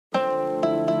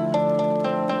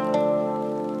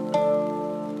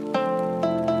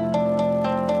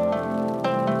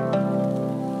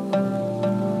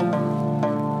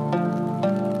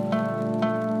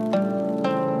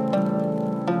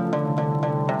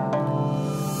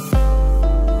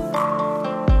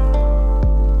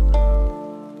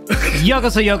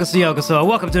Yokoso, yokoso, yokoso.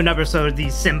 Welcome to another episode of the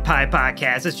Senpai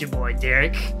Podcast. It's your boy,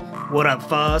 Derek. What up,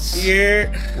 Fuss?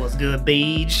 Yeah. What's good,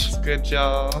 Beach? What's good,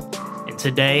 y'all? And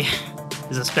today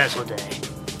is a special day.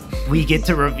 We get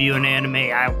to review an anime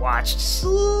I watched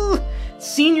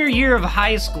senior year of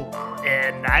high school,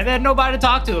 and I've had nobody to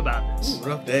talk to about this. Ooh,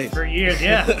 rough day. For years,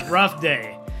 yeah. Rough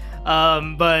day.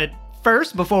 But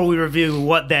first, before we review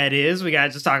what that is, we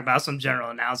gotta just talk about some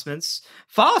general announcements.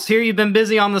 Foss, here you've been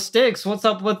busy on the sticks. What's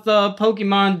up with the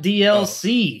Pokemon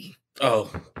DLC? Oh,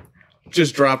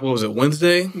 just dropped, what was it,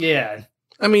 Wednesday? Yeah.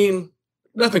 I mean,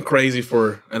 nothing crazy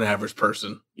for an average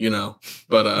person, you know.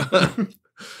 But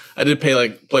I did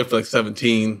play for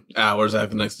 17 hours after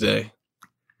the next day.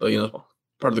 So, you know,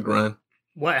 part of the grind.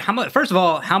 What? How much? First of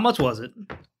all, how much was it?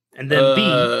 And then B,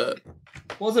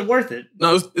 was it worth it?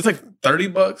 No, it's like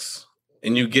 $30,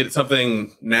 and you get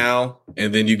something now,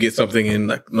 and then you get something in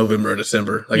like November or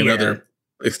December, like another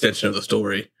extension of the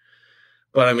story.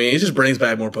 But I mean, it just brings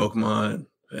back more Pokemon,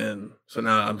 and so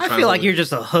now I feel like you're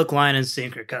just a hook, line, and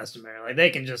sinker customer. Like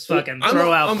they can just fucking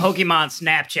throw out Pokemon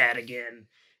Snapchat again.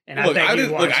 And I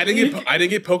didn't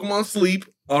get Pokemon Sleep.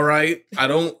 All right, I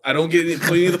don't get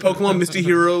any of the Pokemon Misty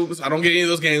Heroes. I don't get any of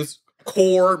those games.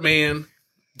 Core, man.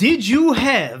 Did you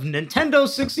have Nintendo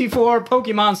 64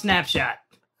 Pokemon Snapshot?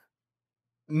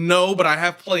 No, but I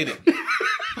have played it.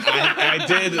 I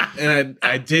did, and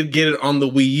I did get it on the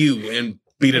Wii U and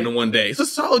beat it in one day. It's a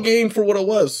solid game for what it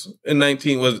was in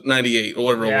 98 or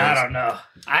whatever it was. I don't know.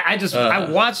 I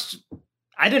watched.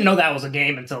 I didn't know that was a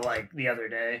game until like the other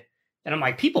day, and I'm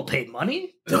like, people paid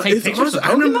money to take pictures of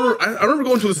Pokemon? I remember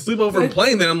going to a sleepover and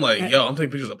playing. Then I'm like, yo, I'm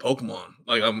taking pictures of Pokemon.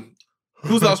 Like,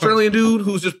 who's the Australian dude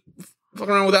who's just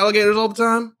fucking around with alligators all the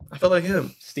time? I felt like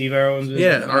him. Steve Irwin.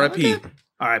 Yeah, R.I.P. Okay.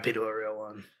 R.I.P. to a real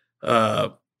one.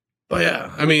 But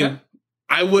yeah, I mean,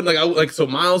 I wouldn't so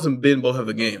Miles and Ben both have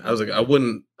the game. I was like, I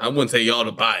wouldn't say y'all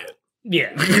to buy it.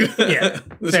 Yeah, yeah.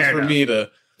 This is for me to.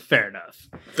 Fair enough.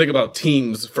 Think about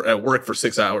Teams at work for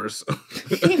 6 hours.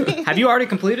 Have you already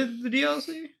completed the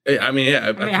DLC? I mean,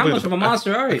 yeah. How much of a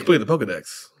monster are you? I completed the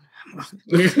Pokedex.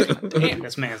 Damn,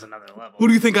 this man's another level. Who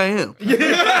do you think I am?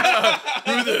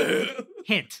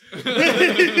 Hint.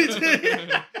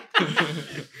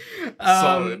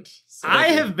 Solid. I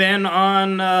have been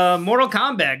on Mortal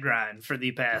Kombat grind for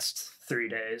the past 3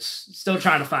 days. Still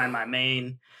trying to find my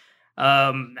main.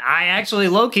 I actually,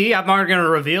 low-key, I'm already going to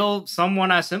reveal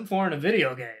someone I simp for in a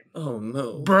video game. Oh,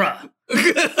 no. Bruh.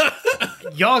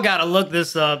 Y'all got to look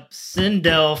this up.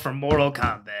 Sindel from Mortal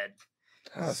Kombat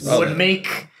would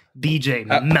make BJ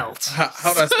melt.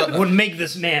 How do I spell that? Would make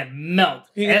this man melt.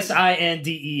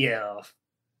 Sindel.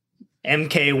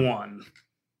 MK1.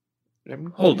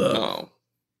 Hold up. Oh.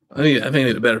 I think I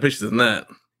need a better picture than that.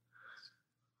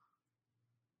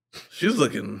 She's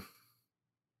looking.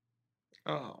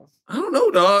 Oh, I don't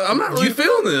know, dog. I'm not really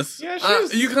feeling this. Yeah,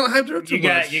 you kind of hyped her up too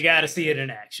much. You got to see it in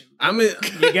action.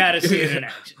 You got to see it in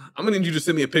action. I'm gonna need you to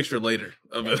send me a picture later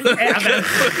of it.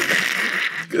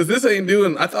 Because this ain't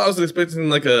doing. I thought I was expecting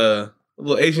like a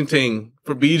little Asian thing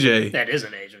for BJ. That is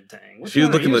an Asian thing. She's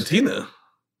looking Latina.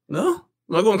 No,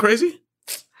 am I going crazy?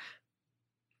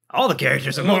 All the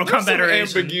characters in Mortal Kombat are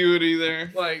Asian. Ambiguity there.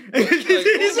 Like look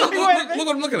what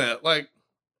I'm looking at. Like,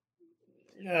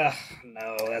 no,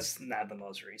 that's not the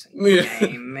most recent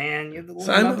game, man. You're the one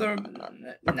I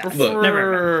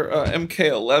prefer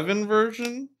MK11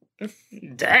 version.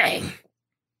 Dang.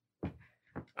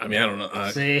 I mean, I don't know.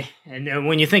 See, and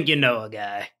when you think you know a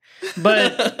guy.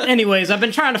 But anyways, I've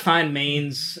been trying to find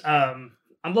mains. I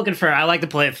like to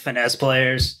play with finesse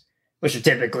players, which are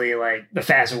typically like the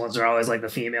faster ones are always like the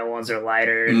female ones are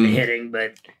lighter and hitting,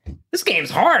 but this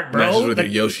game's hard, bro. Matches with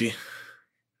Yoshi.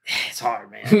 It's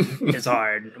hard, man. It's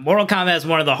hard. Mortal Kombat is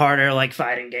one of the harder like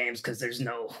fighting games because there's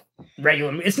no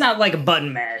regular. It's not like a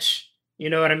button mash. You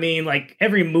know what I mean? Like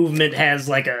every movement has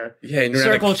like a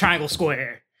circle, triangle,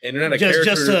 square. And you're not a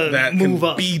character that move can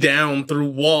up. be down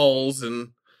through walls and.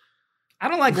 I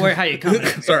don't like how you're coming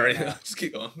at me. Sorry, right just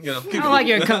keep going. I don't like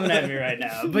you're coming at me right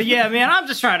now. But yeah, man, I'm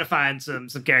just trying to find some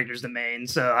characters to main,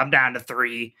 so I'm down to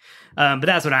 3. But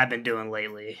that's what I've been doing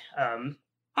lately. On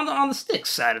the sticks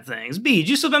side of things. B,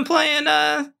 you still been playing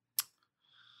a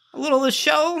little of the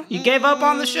show? You gave up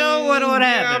on the show? What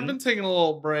happened? I've been taking a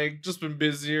little break. Just been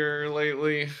busier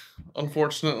lately,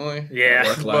 unfortunately.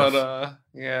 Yeah. But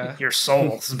yeah. Your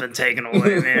soul has been taken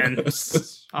away, man.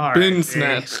 All been right,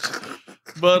 snatched.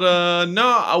 But I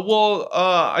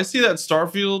see that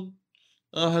Starfield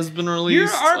has been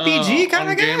released. You're an RPG kind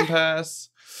of guy? Game Pass.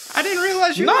 I didn't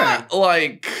realize you were. Not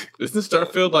like... Isn't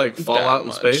Starfield like Fallout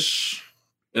in space?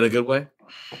 In a good way?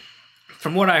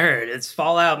 From what I heard, it's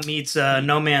Fallout meets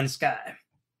No Man's Sky.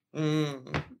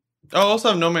 I also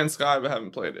have No Man's Sky, but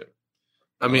haven't played it.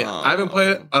 I mean, I haven't played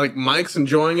it. I like Mike's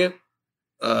enjoying it.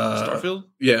 Starfield?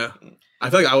 Yeah. I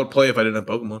feel like I would play if I didn't have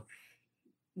Pokemon.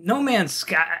 No Man's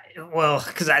Sky. Well,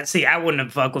 because I wouldn't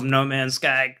have fucked with No Man's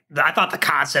Sky. I thought the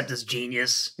concept is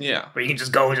genius. Yeah. Where you can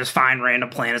just go and just find random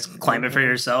planets and claim it for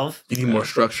yourself. You need more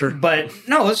structure. But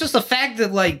no, it's just the fact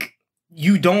that like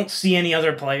you don't see any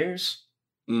other players.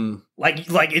 Like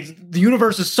it's the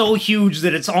universe is so huge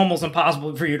that it's almost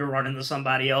impossible for you to run into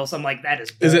somebody else. I'm like, that is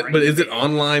boring. Is it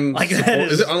online? Like is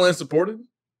it online supported?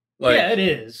 Like, yeah, it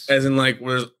is. As in, like,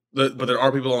 but there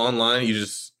are people online. You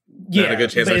just not a good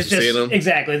chance of actually seeing them.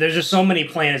 Exactly. There's just so many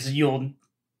planets that you'll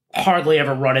hardly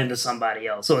ever run into somebody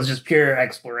else. So it's just pure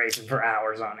exploration for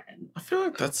hours on end. I feel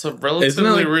like that's a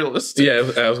relatively realistic.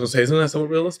 Yeah, I was gonna say, isn't that somewhat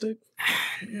realistic?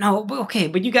 No, but okay,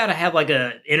 but you got to have like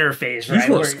a interface, right? You just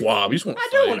want to squab. You just want. I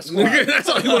do want to squab. That's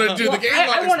all you want to do. Well, the game.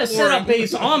 I want to set up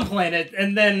base on planet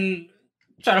and then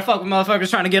try to fuck with motherfuckers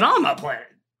trying to get on my planet.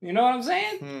 You know what I'm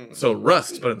saying? So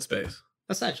Rust, but in space.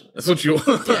 Essentially, that's what you want.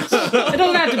 Yes. It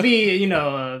doesn't have to be,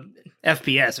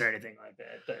 FPS or anything like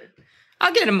that. But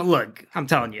I'll get him. Look, I'm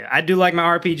telling you, I do like my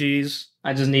RPGs.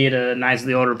 I just need a Knights of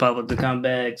the Old Republic to come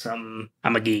back. I'm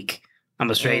a geek. I'm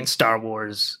a straight Star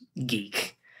Wars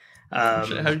geek. Have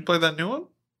you played that new one?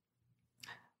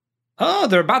 Oh,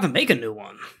 they're about to make a new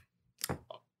one.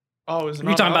 Oh, is it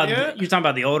you talking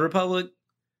about the Old Republic?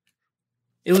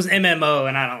 It was MMO,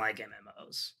 and I don't like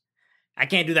MMOs. I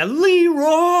can't do that.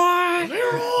 Leroy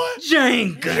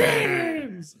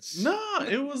Jenkins. No,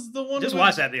 it was the one. Just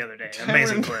watched that the other day.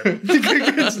 Amazing clip.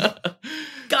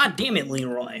 God damn it,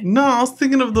 Leroy. No, I was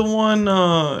thinking of the one.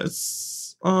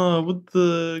 It's with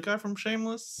the guy from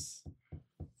Shameless.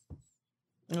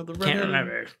 Can't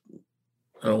remember.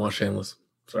 I don't watch Shameless.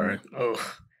 Sorry.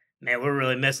 Oh. Man, we're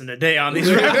really missing the day on these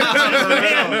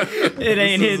references. It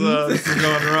ain't hidden. This is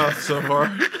going rough so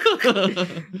far.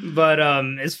 But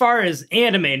as far as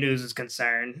anime news is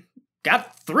concerned,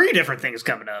 got 3 different things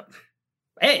coming up.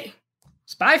 Hey,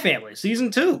 Spy Family Season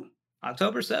 2,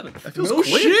 October 7th. That feels quick.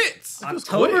 Shit.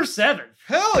 October 7th.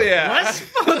 Hell yeah. Let's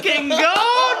fucking go,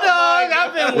 dog.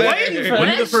 I've been waiting for that. When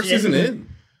did the first season end?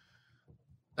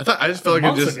 I just felt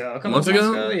like it just months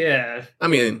ago. Yeah. I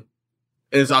mean,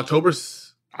 it's October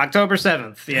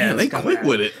 7th. Yeah. Man, they quick out.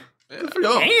 with it.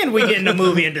 And we getting a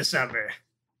movie in December.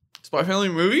 Spy Family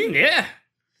movie? Yeah.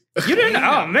 You didn't?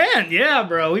 Oh, man. Yeah,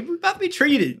 bro. We about to be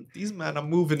treated. These men are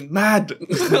moving mad.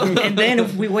 And then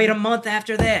if we wait a month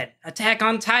after that, Attack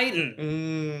on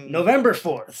Titan. November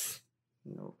 4th.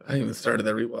 I even started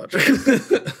that rewatch.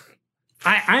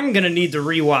 I'm going to need to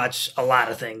rewatch a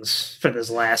lot of things for this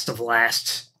last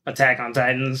Attack on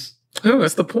Titans. Oh,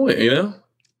 that's the point, you know?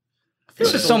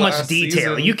 There's just so much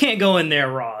detail. You can't go in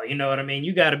there raw, you know what I mean?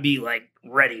 You got to be, like,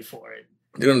 ready for it.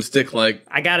 They're going to stick, like...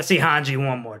 I got to see Hanji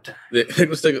one more time. They're going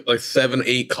to stick, like, 7,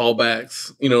 8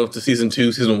 callbacks, to Season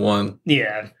 2, Season 1.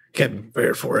 Yeah. Can't be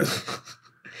prepared for it.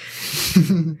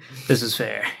 This is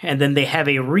fair. And then they have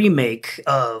a remake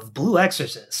of Blue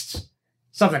Exorcist.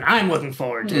 Something I'm looking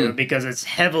forward to because it's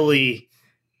heavily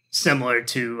similar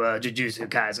to Jujutsu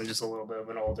Kaisen, just a little bit of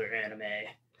an older anime.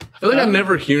 I feel like I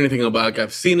never hear anything about it.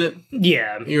 I've seen it.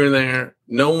 Yeah. Here and there.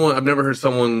 I've never heard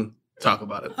someone talk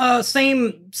about it.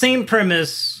 Same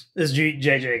premise as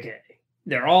JJK.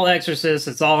 They're all exorcists.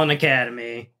 It's all an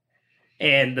academy.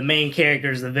 And the main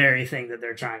character is the very thing that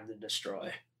they're trying to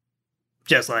destroy.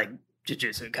 Just like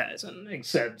Jujutsu Kaisen,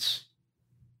 except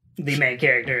the main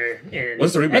character is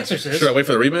What's the remaster? Exorcist. Should I wait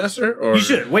for the remaster? Or? You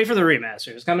should. Wait for the remaster.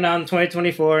 It's coming out in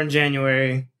 2024 in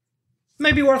January.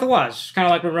 Maybe worth a watch. Kind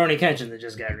of like Rurouni Kenshin that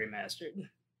just got remastered.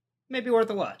 Maybe worth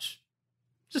a watch.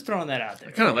 Just throwing that out there.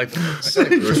 I kind of like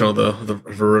the original, though, the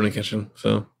Rurouni Kenshin.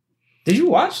 So, did you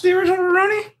watch the original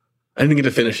Rurouni? I didn't get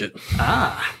to finish it.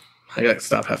 Ah. I got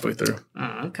stopped halfway through.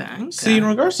 Oh, okay. See, in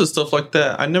regards to stuff like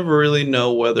that, I never really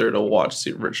know whether to watch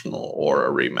the original or a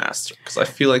remaster. Because I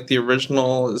feel like the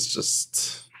original is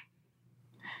just...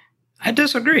 I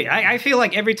disagree. I feel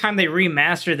like every time they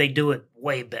remaster, they do it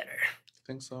way better. I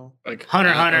think so. Like Hunter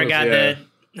x Hunter got that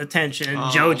attention.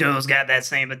 JoJo's got that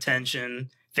same attention.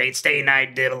 Fate Stay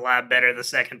Night did a lot better the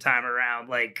second time around.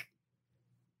 Like,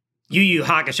 Yu Yu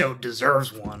Hakusho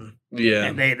deserves one. Yeah,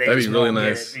 and they that'd just be really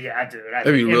nice. Yeah, dude.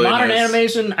 That'd be really in modern nice.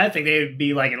 animation, I think they would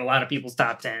be like in a lot of people's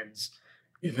top 10s.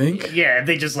 You think? Yeah, if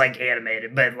they just like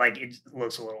animated, but like it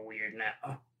looks a little weird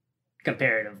now,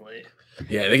 comparatively.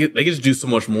 Yeah, they could just do so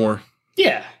much more.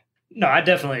 Yeah, no, I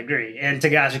definitely agree. And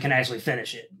Tagashi can actually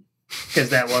finish it because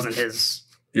that wasn't his.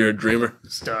 You're a dreamer.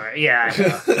 Story. Yeah, I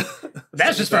know.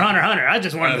 That's just for Hunter x Hunter. I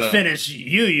just wanted to finish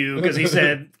Yu Yu because he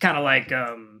said kind of like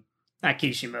not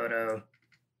Kishimoto.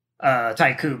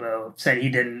 Taikubo said he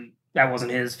didn't that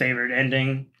wasn't his favorite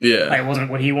ending. Yeah. Like, it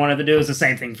wasn't what he wanted to do. It's the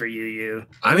same thing for you.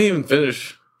 I didn't even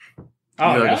finish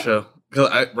the show. Because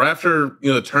right after,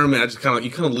 the tournament, I just kind of,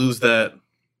 you kind of lose that.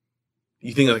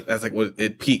 You think like that's like what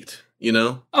it peaked,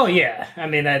 Oh, yeah. I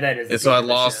mean, that is. And so I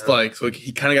lost, so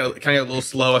he kind of got a little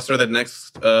slow. I started that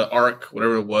next arc,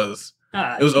 whatever it was.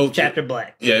 It was okay. Chapter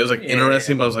Black. Yeah, it was like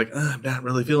interesting, but I was like, I'm not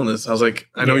really feeling this. I was like,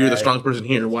 I know you're the strong person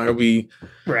here. Why are we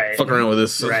fucking around with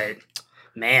this? Right.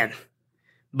 Man.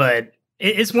 But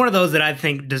it's one of those that I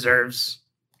think deserves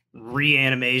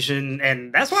reanimation,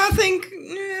 and that's why I think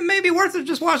it may be worth it to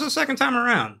just watch the second time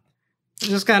around.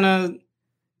 Just kind of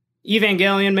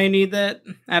Evangelion may need that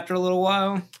after a little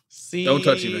while. See, don't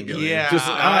touch Evangelion. Yeah,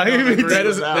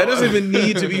 that doesn't even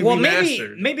need to be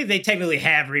remastered. Maybe they technically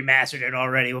have remastered it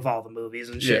already with all the movies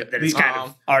and shit. That it's kind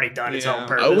of already done its own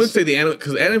purpose. I wouldn't say the anime,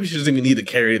 because animation doesn't even need to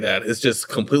carry that. It's just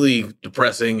completely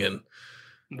depressing and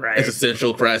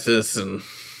existential crisis, and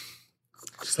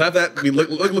just have that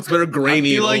looks better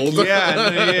grainy and old. Like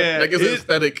it's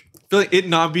aesthetic. I feel like it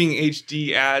not being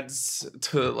HD adds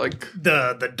to like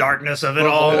the darkness of it the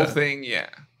all. Whole thing, yeah.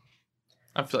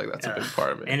 I feel like that's a big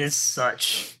part of it. And it's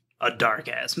such a dark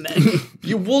ass mech.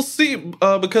 You will see,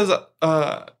 because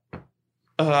I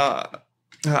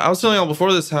was telling y'all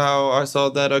before this how I saw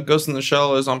that Ghost in the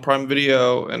Shell is on Prime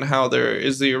Video, and how there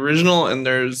is the original and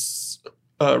there's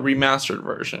a remastered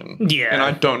version. Yeah. And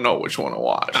I don't know which one to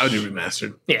watch. I would do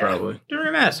remastered. Yeah. Probably. Do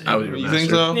remastered. I would do remastered. You think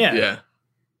so? Yeah.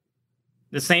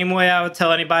 The same way I would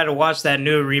tell anybody to watch that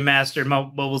new remastered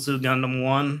Mobile Suit Gundam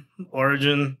 1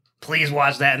 Origin. Please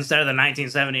watch that instead of the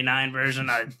 1979 version.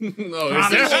 You know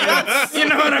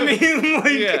what I mean?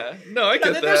 Like, yeah. No, I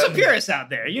get that. There's some purists out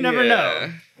there. You never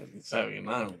know.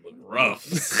 79 would look rough.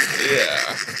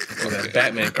 Yeah. Or that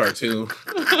Batman cartoon.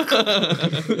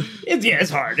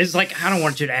 It's hard. It's like, I don't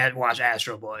want you to watch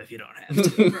Astro Boy if you don't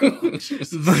have to,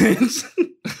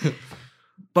 bro.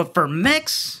 But for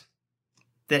mechs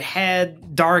that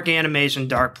had dark animation,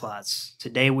 dark plots,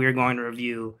 today we're going to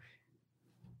review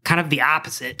kind of the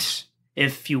opposite,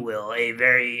 if you will, a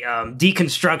very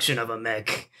deconstruction of a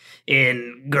mech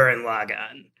in Gurren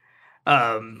Lagann.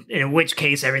 In which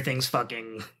case, everything's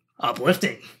fucking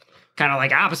uplifting, kind of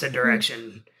like opposite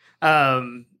direction. We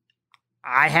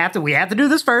have to do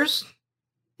this first.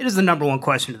 It is the number one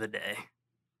question of the day.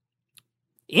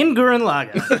 In Gurren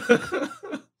Lagann,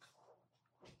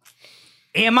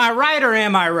 am I right or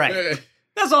am I right?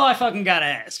 That's all I fucking gotta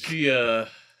ask. I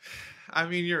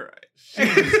mean, you're right.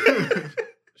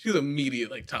 She's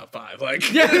immediate top 5.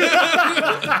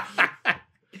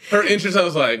 Her interest, I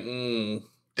was like,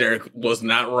 Derek was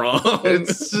not wrong.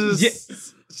 It's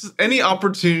just any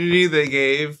opportunity they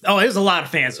gave. Oh, it was a lot of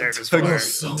fan service for her.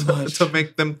 So much to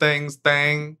make them things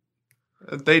thing.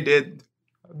 They did.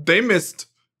 They missed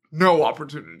no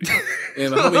opportunity.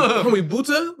 And homie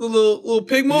Buta, the little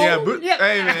pig mole. Yeah,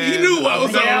 hey man, he knew I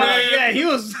was he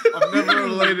was. I'm never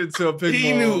related to a pig mole.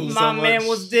 He knew. My man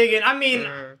was digging. I mean,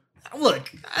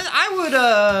 look, I would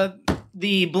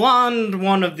the blonde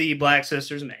one of the Black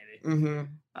Sisters maybe.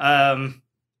 Mm-hmm.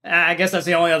 I guess that's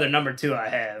the only other number 2 I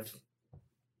have.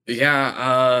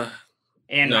 Yeah.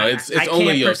 And no, it's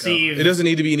only Yoko. It doesn't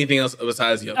need to be anything else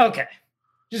besides Yoko. Okay,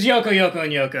 just Yoko,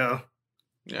 and Yoko.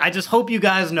 Yeah. I just hope you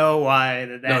guys know why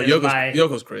that is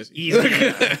Yoko's crazy. Easily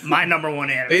my number 1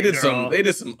 anime. They did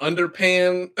some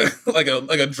underpan, like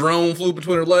a drone flew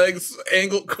between her legs,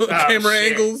 camera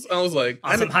angles. I was like,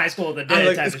 some High School of the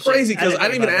Dead. It's crazy because I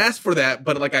didn't even ask for that,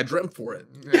 but I dreamt for it,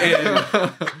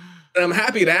 and I'm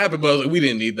happy it happened. But I was like, we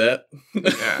didn't need that.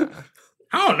 Yeah.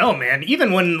 I don't know, man.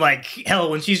 Even when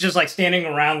when she's just standing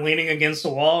around leaning against the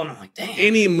wall, and I'm like, damn.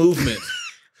 Any movement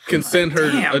can send her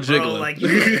a jiggling.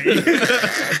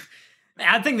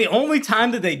 I think the only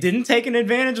time that they didn't take an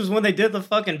advantage was when they did the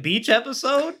fucking beach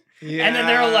episode. Yeah. And then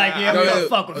they were like, we're gonna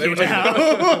fuck with you now.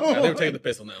 They were taking the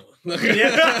piss on that one.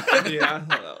 Yeah, I thought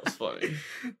that was funny.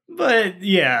 But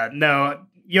yeah, no,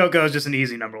 Yoko is just an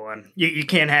easy number 1. You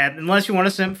can't have, unless you want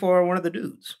to simp for one of the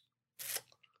dudes.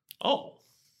 Oh.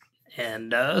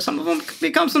 And some of them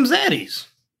become some zaddies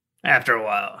after a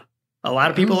while. A lot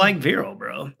of people like Vero,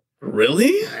 bro.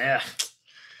 Really? Yeah.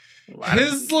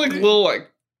 His little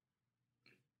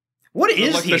What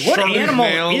is he? What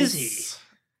animal is he?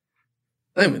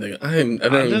 I don't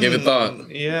even give it thought.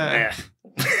 Yeah.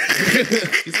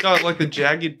 He's got the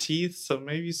jagged teeth, so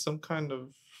maybe some kind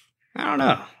of. I don't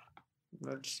know.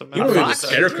 He was a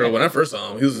scarecrow when I first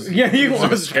saw him. He was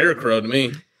a scarecrow to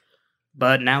me.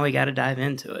 But now we got to dive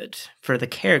into it for the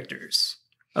characters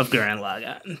of Gurren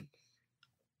Lagann.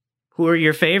 Who are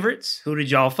your favorites? Who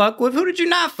did y'all fuck with? Who did you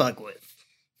not fuck with?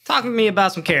 Talk to me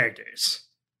about some characters.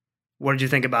 What did you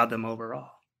think about them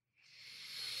overall?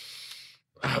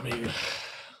 I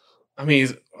mean,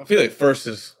 I feel like first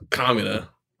is Kamina.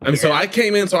 I mean, so I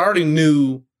came in, so I already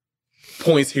knew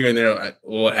points here and there, like,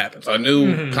 what happened. So I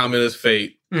knew Kamina's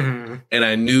fate, and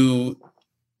I knew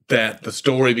that the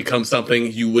story becomes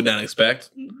something you would not expect.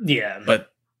 Yeah.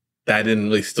 But that didn't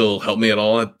really still help me at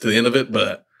all at the end of it.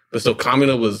 But so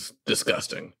Kamina was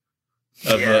disgusting.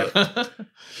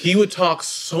 He would talk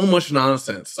so much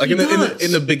nonsense. Like in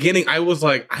the beginning, I was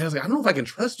like, I don't know if I can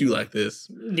trust you like this.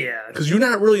 Yeah. Because you're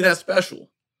not really that special.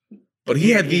 But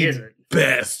he had the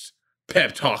best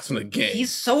pep talks in the game.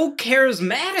 He's so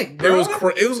charismatic, bro.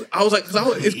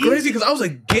 It's crazy because I was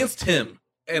against him.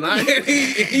 And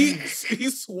he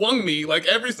swung me like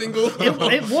every single at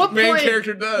what main point,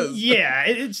 character does. Yeah,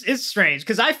 it's strange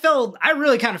because I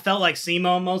really kind of felt like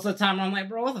Simo most of the time. I'm like,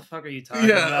 bro, what the fuck are you talking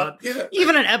about? Yeah.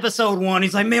 Even in episode 1,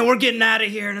 he's like, man, we're getting out of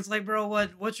here, and it's like, bro,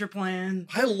 what's your plan?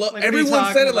 I love like,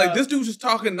 everyone said it like this dude's just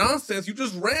talking nonsense. You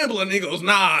just rambling. And he goes,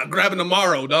 nah, grabbing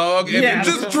tomorrow, dog, and it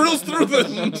just drills through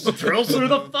them, drills through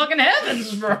the fucking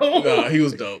heavens, bro. Nah, he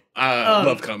was dope. I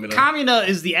love Kamina. Kamina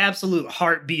is the absolute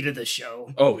heartbeat of the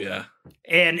show. Oh, yeah.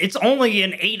 And it's only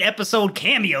an 8-episode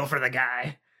cameo for the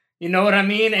guy. You know what I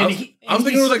mean? And I was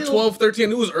thinking it was like 12, 13.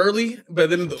 It was early,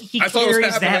 but then he I saw it was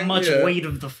carries happening. That much weight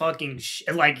of the fucking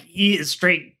like, he is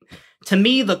straight. To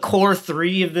me, the core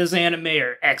 3 of this anime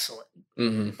are excellent.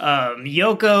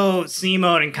 Yoko,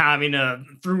 Simone, and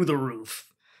Kamina through the roof.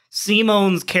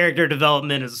 Simone's character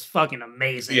development is fucking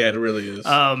amazing. Yeah, it really is.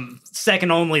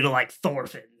 Second only to like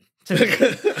Thorfinn.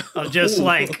 Of just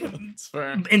like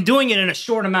and doing it in a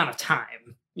short amount of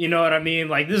time. You know what I mean?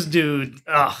 Like this dude,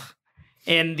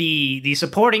 and the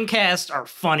supporting cast are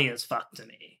funny as fuck to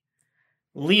me.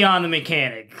 Leon the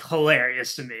mechanic,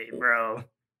 hilarious to me, bro.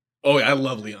 Oh yeah, I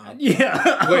love Leon.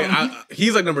 Yeah. Wait,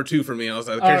 he's like number 2 for me. I was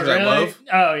like the characters I love.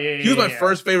 Oh yeah. He was my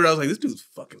first favorite. I was like, this dude's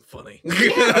fucking funny.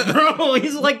 Yeah, bro.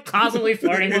 He's like constantly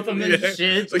flirting with him and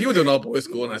shit. So he went to an all boys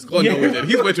school in high school. I know he did.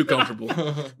 He's way too comfortable.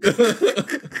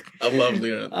 I love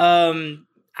Leon.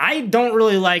 I don't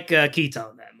really like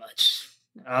Ketone that much.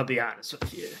 I'll be honest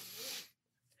with you.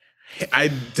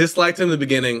 I disliked him in the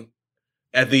beginning.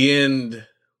 At the end,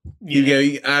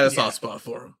 I had a soft spot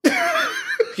for him.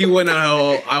 He went out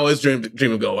how I always dream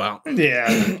of go out.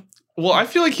 Yeah. Well, I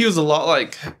feel like he was a lot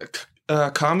like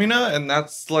Kamina, and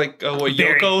that's like what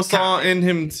Yoko saw in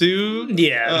him too.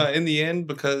 Yeah. In the end,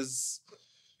 because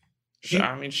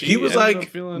he was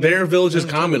like their village's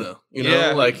Kamina. You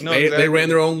know, they ran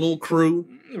their own little crew.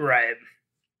 Right.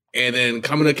 And then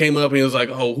Kamina came up and he was like,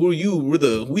 "Oh, who are you? We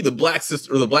the black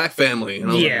sister or the black family." And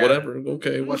I was like, "Whatever.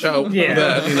 Okay, watch out for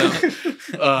that."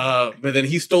 You know. But then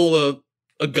he stole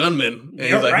a gunman, and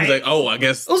he's like, "Oh, I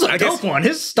guess it was a dope one.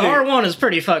 His star one is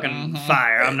pretty fucking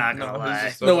fire. I'm not gonna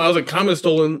lie." No, I was like, Kamina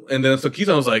stolen, and then so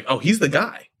Keaton was like, "Oh, he's the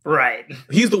guy. Right.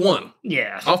 He's the one.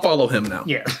 Yeah, I'll follow him now."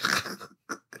 Yeah.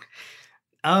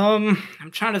 I'm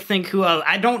trying to think who else.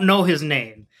 I don't know his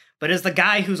name. But it's the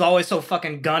guy who's always so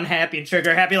fucking gun happy and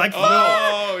trigger happy, like,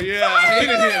 oh yeah,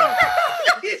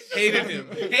 hated him.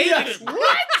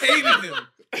 What? Hated him.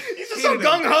 He's just so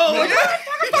gung ho.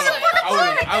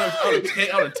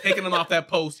 I would have taken him off that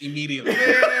post immediately.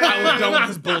 I was done with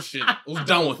his bullshit. I was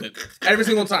done with it every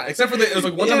single time, except for it was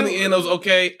like one time in the end. I was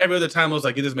okay. Every other time, I was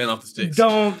like, get this man off the sticks.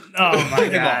 Oh my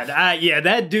god.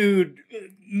 That dude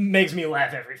makes me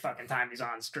laugh every fucking time he's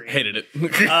on screen. Hated it.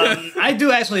 I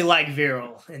do actually like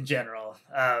Viral in general.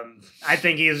 I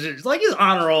think he's just like he's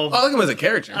honorable. I like him as a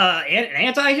character. An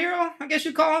anti-hero, I guess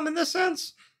you call him in this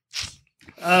sense.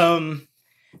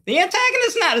 The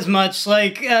antagonist not as much.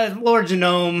 Like Lord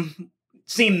Genome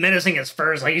seemed menacing at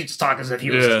first. Like he's just talking as if he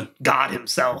was God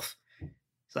himself.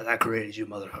 It's like, I created you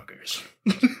motherfuckers.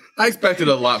 I expected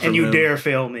a lot from and you him. dare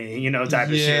fail me, type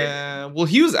of shit. Yeah, well,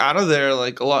 he was out of there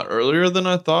like a lot earlier than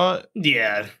I thought.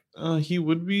 Yeah. He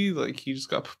would be like he just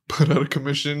got put out of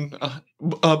commission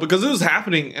because it was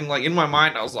happening, and like in my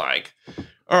mind I was like,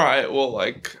 all right, well,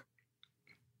 like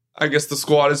I guess the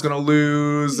squad is gonna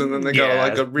lose, and then they gotta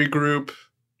like a regroup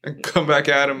and come back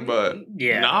at him, but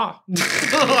nah.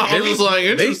 It was like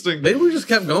interesting. They just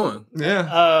kept going. Yeah.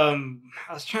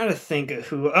 I was trying to think of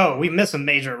who. Oh, we missed a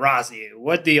major Raziu.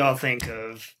 What do y'all think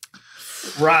of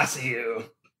Raziu?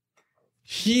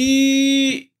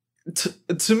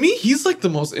 To me, he's like the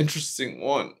most interesting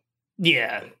one.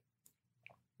 Yeah.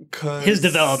 His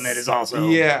development is also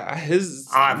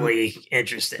oddly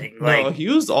interesting. No, he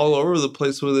was all over the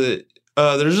place with it.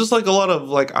 There's just like a lot of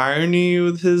like irony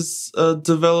with his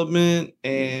development,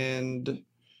 and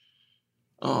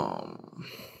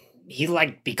he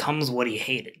like becomes what he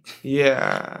hated.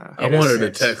 Yeah. I wanted to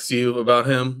text you about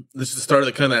him. This is the start of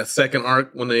the kind of that second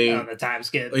arc when they the time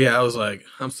skip. Yeah, I was like,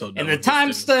 I'm so done. And the time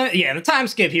the time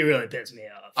skip, he really pissed me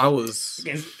off. I was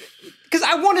because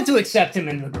I wanted to accept him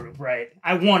in the group, right?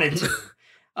 I wanted to.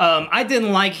 I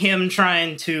didn't like him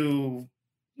trying to,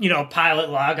 pilot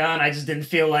Lagann. I just didn't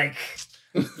feel like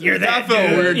you're that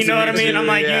dude. Weird, you know what I mean? Too, I'm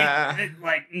like, yeah.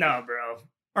 No, bro.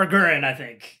 Or Gurren, I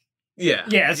think. Yeah.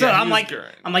 Yeah, so I'm like,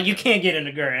 Gurren. You can't get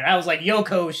into Gurren. I was like,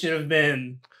 Yoko should have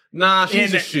been. Nah,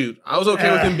 she's a shoot. I was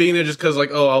okay with him being there just because,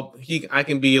 like, I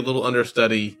can be a little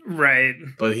understudy. Right.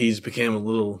 But he's became a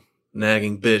little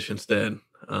nagging bitch instead.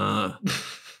 I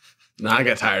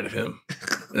got tired of him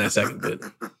in that second bit.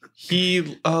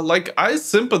 He, I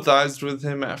sympathized with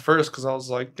him at first because I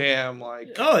was like, damn,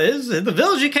 like... Oh, the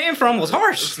village he came from was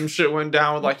harsh. Some shit went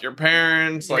down with, like, your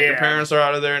parents. Like, your parents are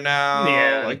out of there now.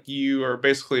 Yeah. Like, you are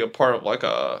basically a part of, like,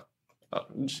 I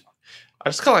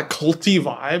just got, like, culty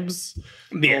vibes.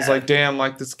 Yeah. I was like, damn,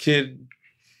 like, this kid...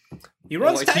 He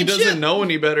runs like, he doesn't know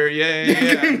any better.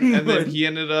 Yeah. And then he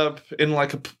ended up in,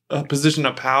 like, a position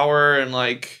of power and,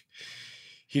 like,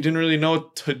 he didn't really know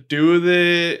what to do with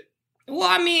it. Well,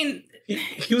 I mean,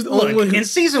 he was the only one in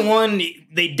season 1,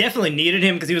 they definitely needed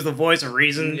him because he was the voice of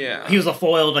reason. Yeah. He was a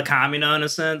foil to Kamina in a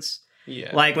sense.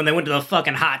 Yeah. Like when they went to the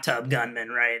fucking hot tub gunman,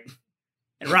 right?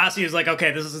 And Rossi was like,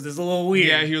 okay, this is a little weird.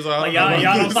 Yeah, he was like, y'all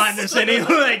don't find this any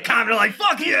like Kamina like,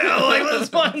 fuck you, like let's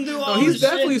fucking do all he's this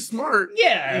definitely shit. smart.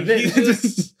 Yeah. He's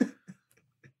just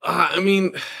I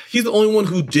mean, he's the only one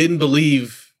who didn't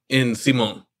believe in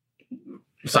Simon.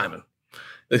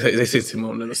 They say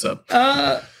Simone in the sub.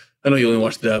 I know you only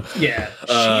watched dub. Yeah.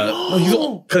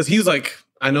 Because he's like,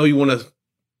 I know you want to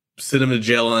send him to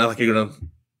jail and act like you're gonna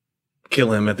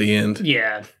kill him at the end.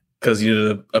 Yeah. Because you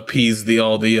need to appease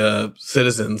all the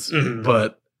citizens. Mm-hmm.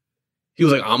 But he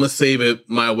was like, I'm gonna save it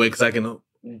my way because I can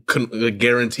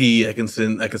guarantee I can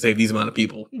save these amount of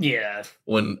people. Yeah.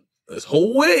 When this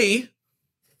whole way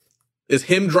is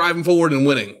him driving forward and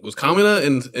winning. It was Kamina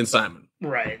and Simon.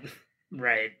 Right.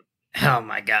 Oh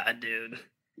my god, dude.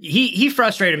 He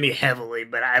frustrated me heavily,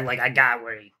 but I got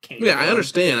where he came from. Yeah, I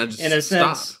understand. I just in a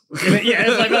sense. Yeah,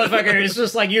 it's like, motherfucker, it's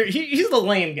just like he's the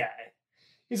lame guy.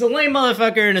 He's a lame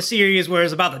motherfucker in a series where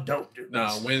it's about the dope dudes. No,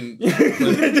 when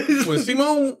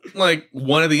Simone like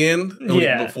won at the end,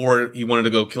 before he wanted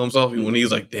to go kill himself, when he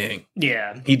was like, dang.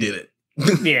 Yeah. He did it.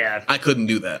 Yeah. I couldn't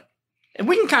do that. And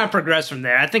we can kind of progress from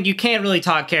there. I think you can't really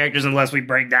talk characters unless we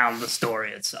break down the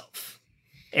story itself.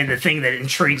 And the thing that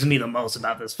intrigues me the most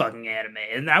about this fucking anime.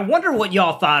 And I wonder what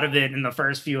y'all thought of it in the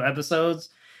first few episodes.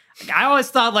 Like, I always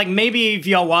thought, like, maybe if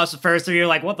y'all watched the first 3, you're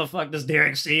like, what the fuck does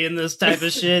Derek see in this type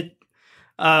of shit?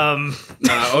 I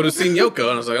would have seen Yoko,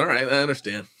 and I was like, all right, I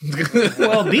understand.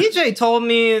 Well, BJ told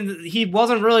me he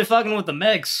wasn't really fucking with the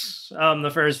mechs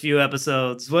the first few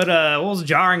episodes. What was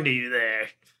jarring to you there?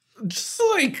 Just,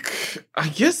 like, I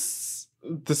guess...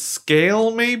 the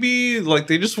scale, maybe, like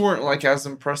they just weren't like as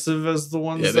impressive as the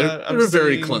ones that they were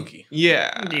very clunky.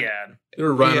 Yeah, they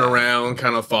were running around,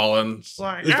 kind of falling.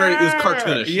 Like, it was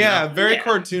cartoonish. Yeah, very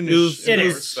cartoonish.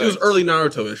 It was early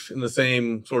Naruto-ish in the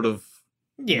same sort of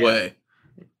way.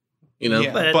 You know,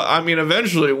 but I mean,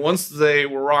 eventually, once they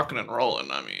were rocking and rolling,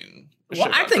 I mean.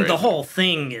 Well, I think the whole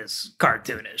thing is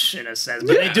cartoonish in a sense,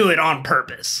 but they do it on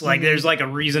purpose. Like, there's like a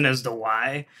reason as to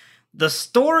why. The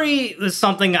story is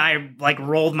something I like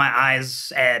rolled my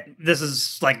eyes at. This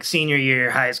is like senior year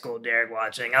high school Derek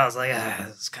watching. I was like,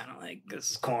 this is kind of like,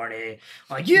 this is corny.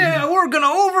 Like, yeah, we're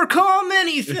gonna overcome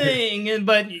anything.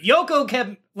 But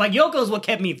Yoko's what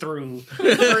kept me through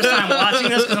the first time watching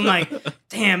this, because I'm like,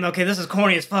 damn, okay, this is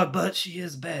corny as fuck, but she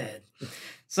is bad.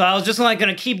 So I was just like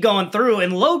gonna keep going through,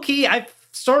 and low key, I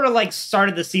sort of like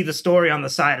started to see the story on the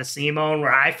side of Simone,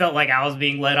 where I felt like I was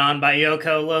being led on by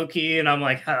Yoko low key, and I'm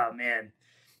like, oh man,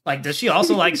 like does she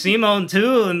also like Simone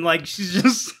too? And like she's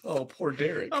just poor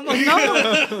Derek. I'm like,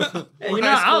 no, and,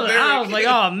 I was like,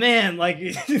 oh man, like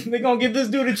they gonna give this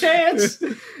dude a chance.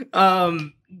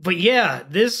 But yeah,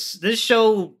 this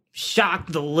show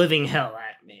shocked the living hell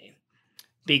at me,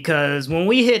 because when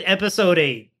we hit episode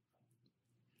 8,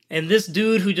 and this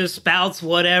dude who just spouts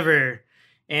whatever.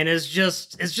 And it's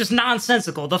just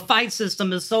nonsensical. The fight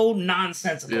system is so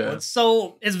nonsensical. Yeah.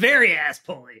 It's very ass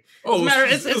pulley.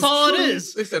 It's all it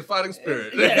is. They said fighting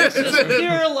spirit. Yeah, it's just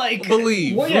pure like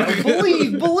believe. Well, yeah,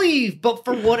 believe. But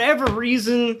for whatever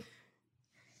reason,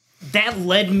 that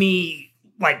led me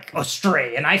like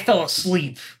astray, and I fell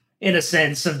asleep in a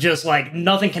sense of just like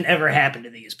nothing can ever happen to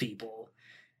these people.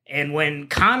 And when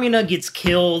Kamina gets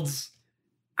killed,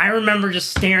 I remember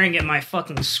just staring at my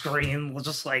fucking screen,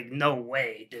 just like, no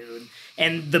way, dude.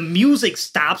 And the music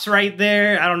stops right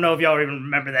there. I don't know if y'all even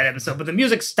remember that episode, but the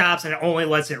music stops and it only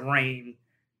lets it rain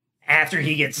after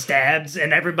he gets stabbed.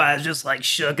 And everybody's just like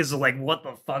shook as like, what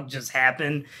the fuck just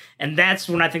happened? And that's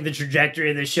when I think the trajectory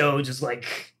of the show just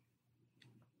like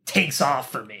takes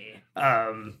off for me.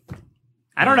 I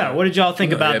don't know. What did y'all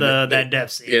think about that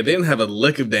death scene? Yeah, they didn't have a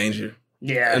lick of danger.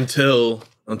 Yeah. Until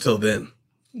then.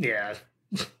 Yeah.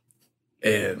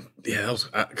 And yeah, that was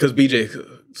because BJ.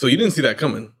 So you didn't see that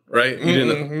coming, right? You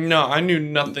didn't. No, I knew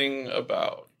nothing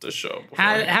about the show.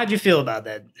 How'd you feel about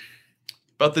that?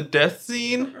 About the death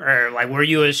scene? Or like, were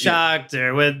you as shocked,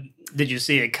 or what? Did you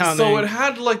see it coming? So it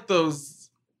had like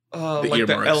those, like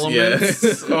the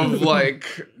elements of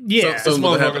like, yeah, this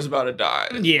motherfucker's about to die.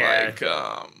 Yeah.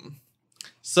 Like,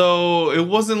 so it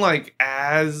wasn't like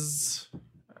as.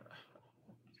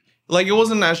 Like, it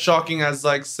wasn't as shocking as,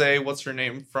 like, say, what's her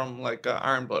name from, like,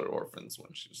 Iron Blooded Orphans when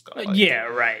she just got, like... Yeah,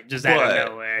 right. Just out of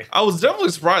nowhere. I was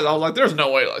definitely surprised. I was like, there's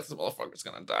no way, like, this motherfucker's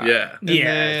gonna die. Yeah. And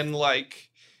then, like,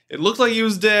 it looked like he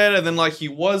was dead, and then, like, he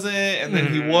wasn't, and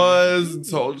then he was. And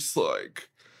so, just, like...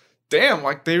 Damn,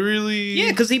 like, they really...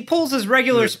 Yeah, because he pulls his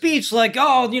regular speech like,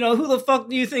 oh, you know, who the fuck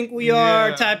do you think we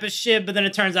are type of shit, but then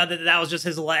it turns out that was just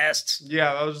his last...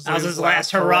 Yeah, that was just his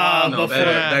last hurrah before...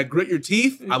 That grit your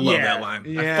teeth, I love that line.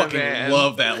 Yeah, I fucking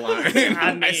love that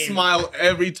line. I smile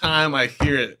every time I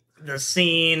hear it. The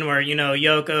scene where, you know,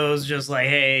 Yoko's just like,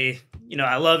 hey... You know,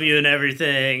 I love you and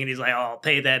everything. And he's like, oh, I'll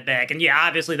pay that back. And yeah,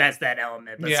 obviously that's that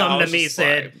element. But something to me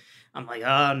said, I'm like,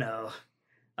 oh, no.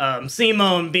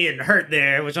 Simone being hurt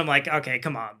there, which I'm like, okay,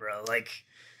 come on, bro. Like,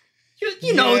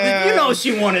 you know,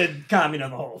 she wanted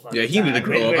Kamina the whole fucking time. Yeah, he needed to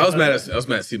grow up. I was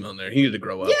mad at Simone there. He needed to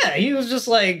grow up. Yeah, he was just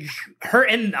like hurt.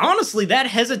 And honestly, that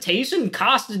hesitation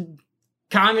costed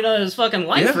Kamina his fucking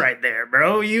life right there,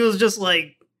 bro. He was just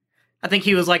like, I think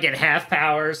he was like at half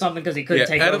power or something because he couldn't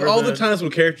take over. Out of all the times when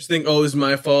characters think, oh, it's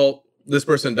my fault, this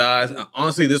person dies.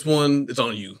 Honestly, this one, it's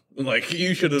on you. Like,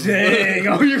 you should have. Dang,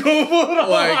 oh, you're going to put it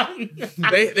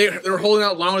on. They were holding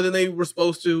out longer than they were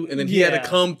supposed to, and then he had to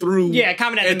come through. Yeah,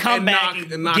 coming at the comeback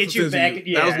and get you back.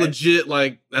 Yeah. That was legit.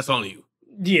 Like, that's on you.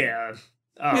 Yeah.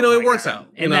 Oh, you know, it works out.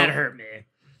 And that hurt me.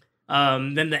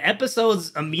 Then the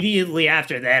episodes immediately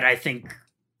after that, I think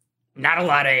not a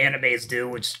lot of animes do,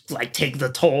 which like take the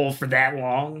toll for that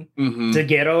long to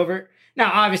get over. Now,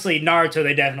 obviously, Naruto,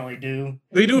 they definitely do.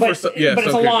 They do, but it's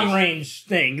a long-range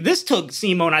thing. This took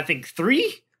Simone, I think,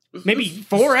 3, maybe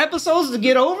 4 episodes to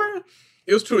get over?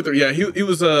 It was 2 or 3, yeah. He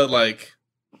was, like,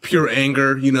 pure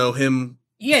anger, you know, him...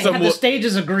 Yeah, he had the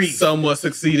stages of grief. Somewhat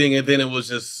succeeding, and then it was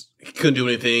just... He couldn't do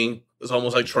anything. It was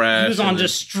almost like trash. He was on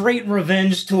just straight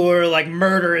revenge tour, like,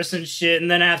 murderous and shit, and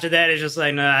then after that, it's just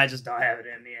like, no, I just don't have it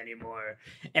in me anymore.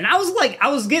 And I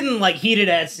was getting like heated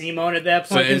at Simone at that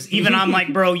point because even I'm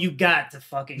like, bro, you got to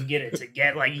fucking get it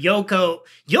together. Like Yoko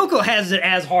has it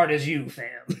as hard as you,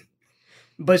 fam.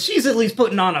 But she's at least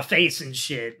putting on a face and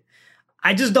shit.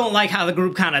 I just don't like how the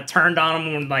group kind of turned on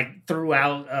him when like threw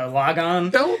out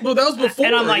Lagann. That was before,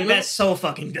 and I'm like, that's so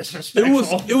fucking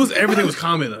disrespectful. It was everything was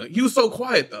Kamina. He was so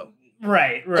quiet though.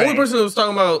 Right. The only person that was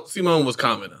talking about Simone was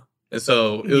Kamina, and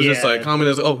so it was just like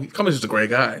Kamina's just a great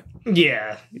guy.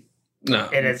 Yeah. No.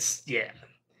 And it's,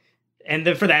 And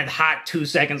then for that hot 2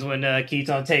 seconds when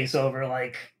Keaton takes over,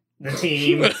 like, the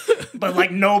team, but, like,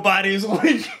 nobody's,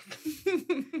 like,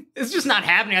 it's just not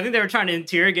happening. I think they were trying to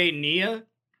interrogate Nia.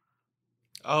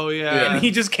 Oh, yeah. And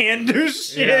he just can't do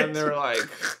shit. Yeah, and they're like...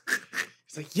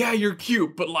 It's like, yeah, you're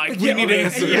cute, but like, we need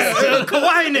answers.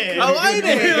 Kawaii.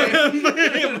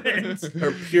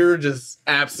 Her pure just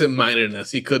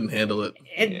absent-mindedness. He couldn't handle it.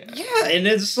 And and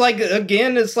it's like,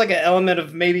 again, it's like an element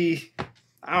of maybe,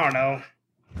 I don't know,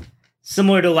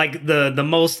 similar to like the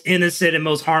most innocent and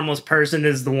most harmless person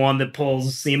is the one that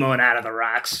pulls Simone out of the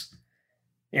rocks.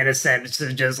 In a sense,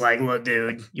 it's just like, look,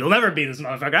 dude, you'll never be this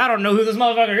motherfucker. I don't know who this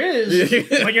motherfucker is,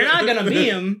 but you're not going to be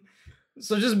him.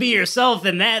 So just be yourself,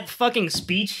 and that fucking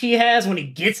speech he has when he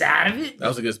gets out of it. That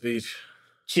was a good speech.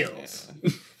 Chills.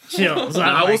 Chills.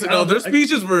 Their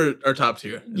speeches are top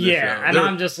tier. Yeah, and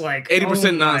I'm just like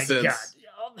 80% nonsense.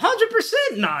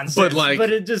 100% nonsense.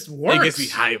 But it just works. It gets me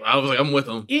hype. I was like, I'm with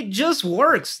them. It just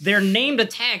works. Their named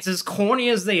attacks, as corny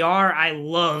as they are, I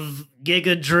love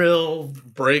Giga Drill.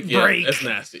 Break. That's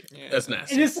nasty. That's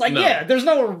nasty. And it's like, there's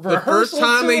no rehearsal. The first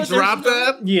time they dropped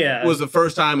that was the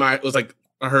first time I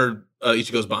heard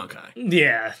Ichigo's Bankai.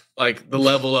 Yeah. Like, the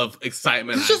level of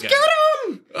excitement just get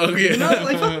him! Okay. You know,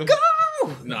 like, go!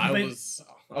 No, I was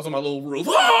on my little roof.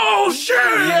 Oh, shit!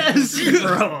 Yes,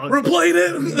 bro. Replayed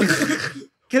it!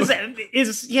 Because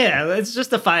it's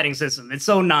just a fighting system. It's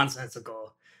so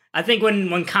nonsensical. I think when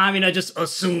Kamina just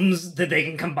assumes that they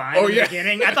can combine Oh, in the yeah.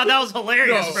 beginning, I thought that was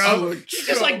hilarious, No, bro. He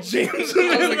just like jams him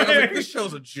I was in like, there. this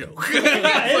show's a joke. Yeah,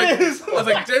 I it is. was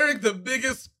like, Derek, the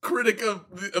biggest critic of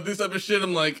this type of shit.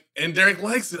 I'm like, and Derek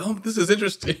likes it. Oh, this is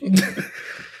interesting.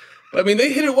 I mean,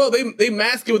 they hit it well. They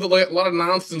mask it with a lot of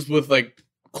nonsense with like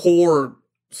core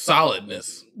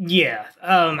solidness. Yeah,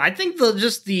 I think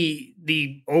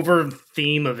the over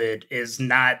theme of it is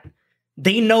not.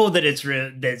 They know that it's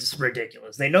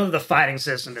ridiculous. They know that the fighting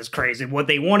system is crazy. What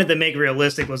they wanted to make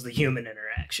realistic was the human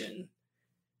interaction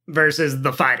versus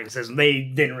the fighting system. They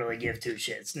didn't really give two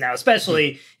shits. Now,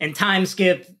 especially in time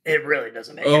skip, it really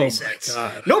doesn't make any sense.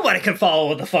 God. Nobody can follow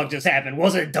what the fuck just happened.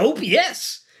 Was it dope?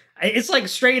 Yes. It's like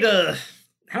straight I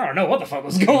don't know what the fuck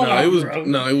was going on. It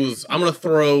was. I'm gonna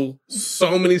throw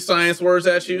so many science words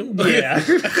at you. Yeah.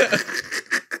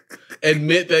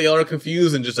 Admit that y'all are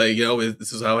confused and just say,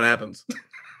 this is how it happens.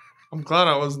 I'm glad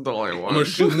I wasn't the only one. I'm gonna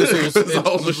shoot missiles. I'm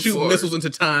gonna shoot missiles into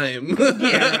time.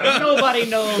 Yeah, nobody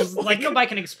knows. Like nobody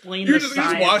can explain. You're the just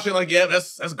science. watching, like, yeah,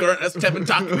 that's Gurren, that's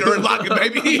Gurren Lagann,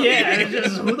 baby. Yeah, it's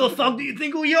just, who the fuck do you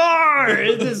think we are?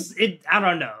 I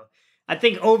don't know. I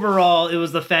think overall it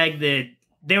was the fact that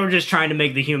they were just trying to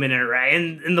make the human interact,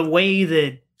 and the way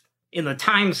that in the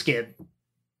time skip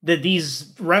that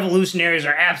these revolutionaries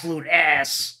are absolute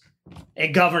ass at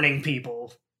governing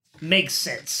people makes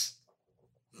sense.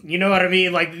 You know what I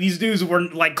mean? Like these dudes were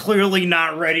like clearly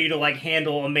not ready to like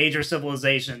handle a major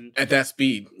civilization at that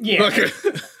speed. Yeah. Okay.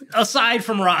 Aside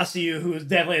from Rossiu, who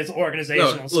definitely has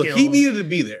organizational skills. Look, he needed to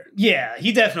be there. Yeah,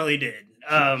 he definitely did.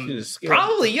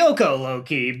 Probably Yoko low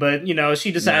key, but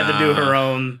she decided to do her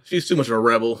own. She's too much of a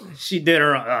rebel. She did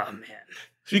her own. Oh man.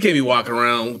 She can't be walking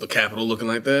around with the Capitol looking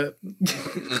like that.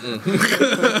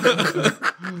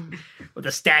 With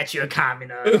a statue of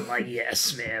Kamina. I'm like,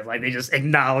 yes, man. Like, they just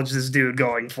acknowledge this dude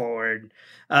going forward.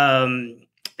 And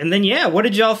then, yeah, what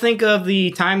did y'all think of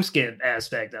the time skip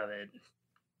aspect of it?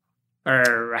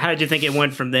 Or how did you think it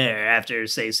went from there after,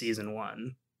 say, season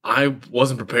 1? I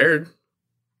wasn't prepared.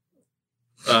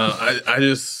 I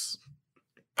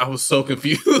was so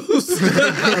confused.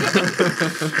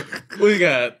 We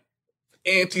got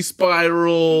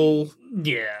anti-spiral,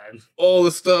 all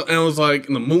this stuff, and I was like,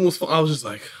 and the moon was. I was just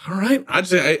like, all right, I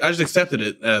just accepted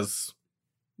it as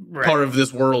part of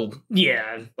this world.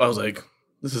 Yeah, I was like,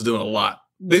 this is doing a lot.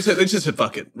 They just said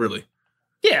fuck it, really.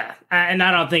 Yeah, and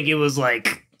I don't think it was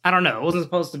like, I don't know, it wasn't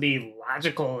supposed to be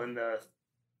logical in the.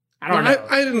 I don't know.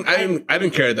 I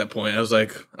didn't care at that point. I was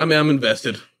like, I'm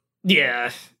invested. Yeah.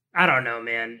 I don't know,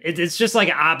 man. It's just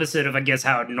like opposite of, I guess,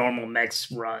 how normal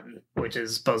mechs run, which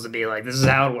is supposed to be like, this is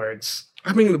how it works.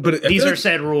 I mean, but these are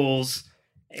set rules.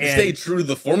 They stay true to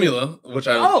the formula, which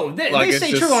they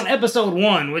stay true on episode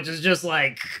 1, which is just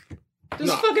like,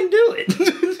 fucking do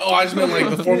it. I just meant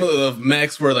like the formula of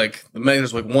mechs, where like the mech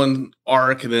there's like one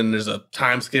arc, and then there's a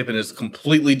time skip, and it's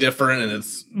completely different, and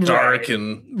it's dark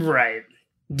and right.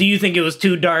 Do you think it was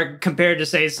too dark compared to,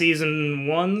 say, season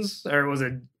 1's, or was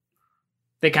it?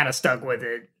 They kind of stuck with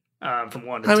it from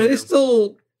 1 to 2. I mean, they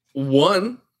still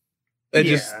won. They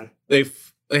just they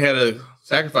had to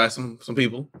sacrifice some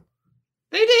people.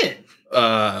 They did.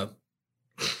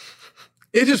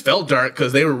 It just felt dark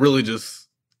because they were really just.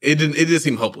 It did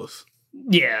seem hopeless.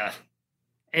 Yeah.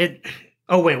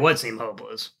 Oh wait, what seemed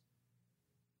hopeless?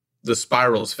 The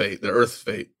spiral's fate, the Earth's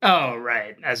fate. Oh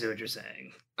right, I see what you're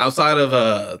saying. Outside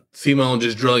of Simone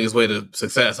just drilling his way to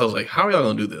success, I was like, how are y'all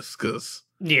gonna do this? Because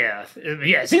Yeah,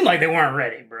 it seemed like they weren't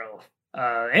ready, bro.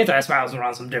 Anti-Spirals were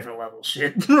on some different level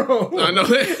shit, bro. I know.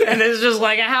 And it's just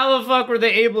like, how the fuck were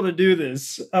they able to do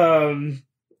this?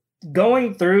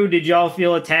 Going through, did y'all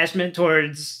feel attachment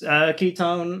towards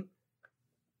Ketone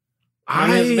on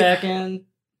his back end?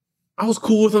 I was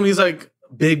cool with him. He's like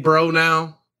big bro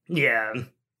now. Yeah.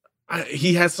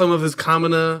 He had some of his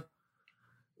Kamina.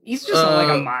 He's just like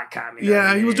a mock Kamina.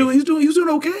 Yeah, he was doing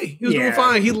okay. He was doing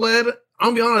fine. He led.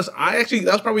 I'm gonna be honest.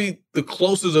 That's probably the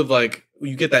closest of like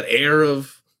you get that air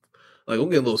of like I'm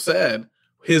getting a little sad.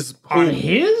 His goodbye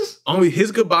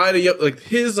to like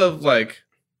his of like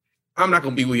I'm not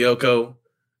gonna be with Yoko.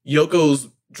 Yoko's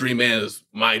dream man is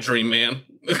my dream man.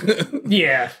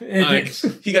 Yeah, like,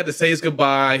 he got to say his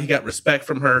goodbye. He got respect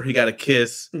from her. He got a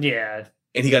kiss. Yeah,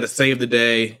 and he got to save the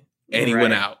day. And he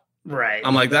went out. Right.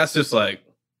 I'm like, that's just like,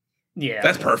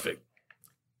 that's perfect.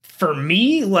 For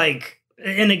me, like,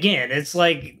 and again, it's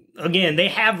like, they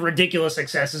have ridiculous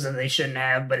successes that they shouldn't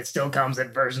have, but it still comes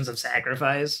at versions of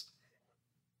sacrifice.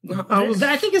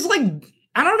 I think it's like,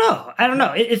 I don't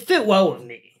know. It fit well with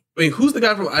me. I mean, who's the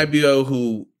guy from IBO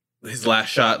who his last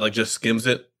shot like just skims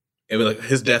it? And like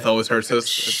his death always hurts us.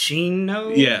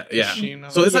 Shino? Yeah. Shino.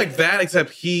 So it's like that, except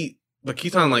he But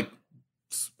Kitan like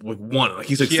won. Like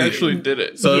he He succeeded. actually did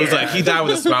it. So it was like he died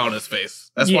with a smile on his face.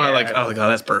 That's why like I was like, oh,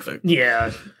 that's perfect.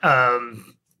 Yeah.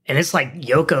 And it's like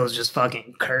Yoko's just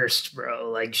fucking cursed, bro.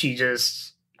 Like she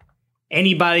just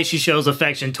anybody she shows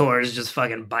affection towards just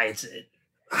fucking bites it.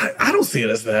 I don't see it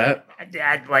as that.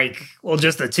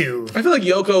 Just the two. I feel like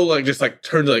Yoko like just like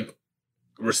turned to like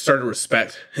started to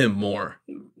respect him more.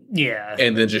 Yeah.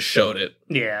 And then just showed it.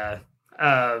 Yeah.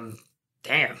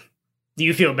 Damn. Do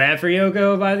you feel bad for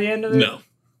Yoko by the end of it? No.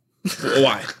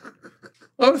 Why?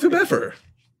 Why would I feel bad for her?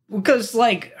 Because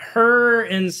like her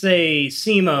and say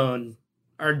Simone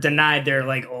are denied their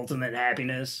like ultimate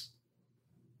happiness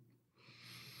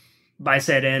by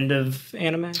said end of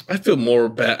anime. I feel more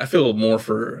bad. I feel more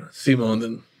for Simone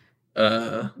than.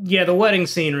 Yeah, the wedding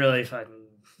scene really fucking.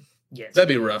 Yes, that'd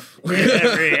be rough.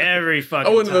 every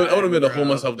fucking. I would have been to hold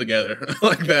myself together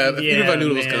like that, yeah, even if I knew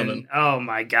man. it was coming. Oh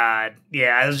my god,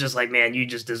 yeah, I was just like, man, you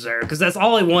just deserve, because that's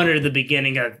all I wanted at the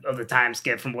beginning of the time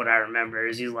skip. From what I remember,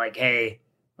 is he's like, hey,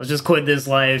 let's just quit this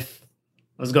life.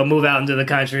 Let's go move out into the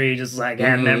country, just like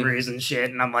have memories and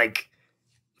shit. And I'm like,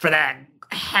 for that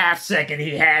half second,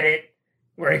 he had it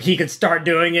where he could start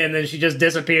doing it, and then she just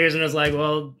disappears, and it's like,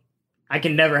 well, I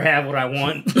can never have what I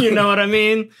want. You know what I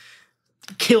mean?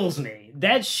 Kills me.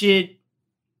 That shit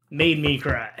made me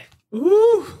cry.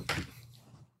 Ooh.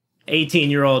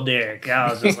 18-year-old Derek.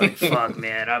 I was just like, fuck,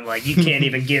 man. I'm like, you can't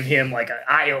even give him like an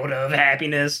iota of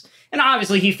happiness. And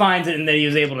obviously he finds it and then he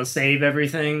was able to save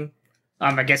everything.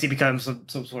 I guess he becomes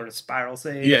some sort of spiral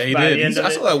save. Yeah, he did.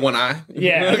 I saw that one eye.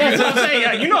 Yeah, that's what I'm saying.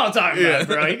 Yeah, you know what I'm talking about,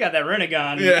 bro. He got that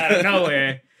Renegon out of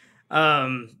nowhere.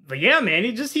 But yeah, man,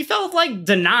 he felt like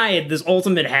denied this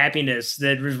ultimate happiness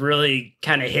that was really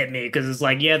kind of hit me, because it's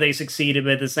like, yeah, they succeeded,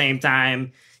 but at the same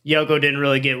time, Yoko didn't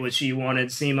really get what she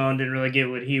wanted. Simone didn't really get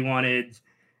what he wanted.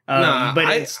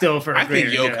 It's still for I think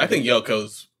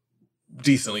Yoko's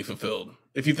decently fulfilled.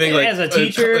 If you think as a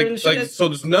teacher and shit. So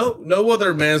there's no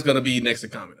other man's gonna be next to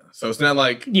Kamina. So it's not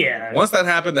like once that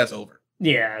happened, that's over.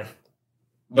 Yeah.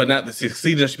 But not the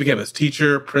succeeded. She became his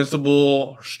teacher,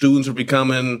 principal. Her students were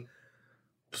becoming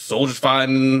soldiers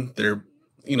fighting. They're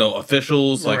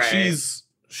officials. Like she's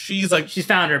like she's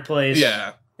found her place.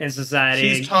 Yeah. In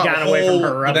society. She's taught got away from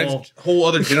her rebel. Whole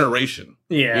other generation.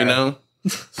 Yeah.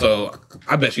 So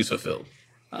I bet she's fulfilled.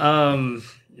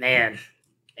 Man.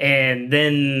 And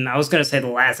then I was going to say the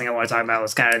last thing I want to talk about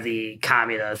was kind of the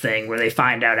Kamina thing, where they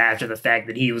find out after the fact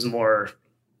that he was more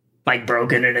like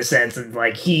broken in a sense, and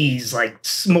like he's like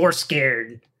more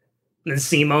scared than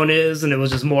Simone is, and it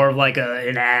was just more of like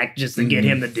an act just to get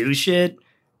him to do shit.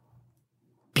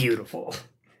 Beautiful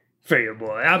for your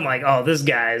boy. I'm like, oh, this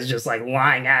guy is just like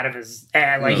lying out of his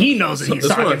ass. Like he knows that he's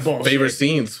talking bullshit. That's one of my favorite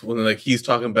scenes when like he's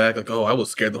talking back like, oh, I was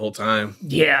scared the whole time.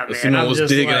 Yeah, man. Simone was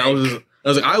digging.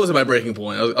 Like, I was at my breaking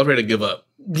point. I was ready to give up.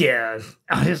 Yeah.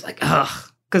 I was just like,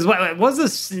 ugh. Because what's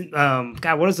this?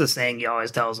 God, what is the saying he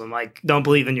always tells him? Like, don't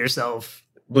believe in yourself.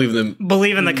 Believe in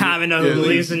the Kamina who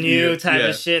believes in you type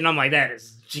of shit. And I'm like, that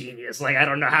is genius. Like, I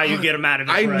don't know how you get him out of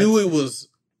it. I knew it was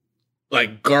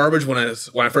like garbage when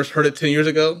I first heard it 10 years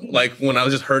ago. Like when I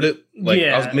just heard it,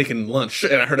 I was making lunch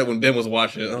and I heard it when Ben was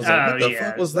watching it. I was like, what the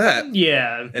fuck was that?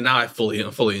 Yeah. And now I'm fully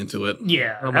into it.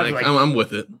 Yeah. I'm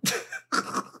with it.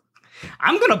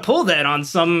 I'm gonna pull that on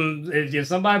if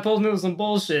somebody pulls me with some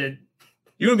bullshit.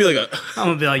 You're gonna be like I'm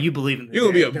gonna be like, you believe in the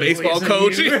You're gonna be a baseball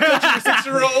coach. You're a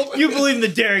 6-year-old. You believe in the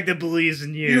Derek that believes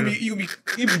in you. You be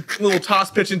little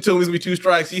toss pitch until he's gonna be 2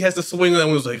 strikes. He has to swing, and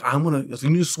then was like, you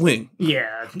need to swing.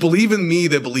 Yeah. Believe in me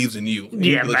that believes in you. And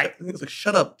yeah, right. He's like,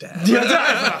 shut up, Dad.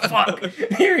 Fuck.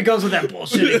 Here he goes with that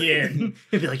bullshit again.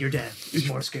 He'd be like, your dad is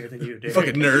more scared than you, Derek.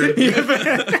 Fucking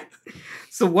nerd.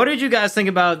 So what did you guys think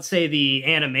about, say, the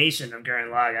animation of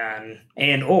Gurren Lagann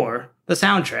and or the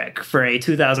soundtrack for a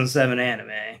 2007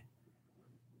 anime?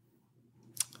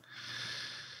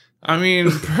 I mean,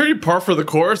 pretty par for the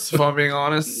course, if I'm being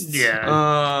honest.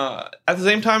 Yeah. At the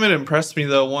same time, it impressed me,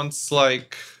 though, once,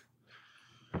 like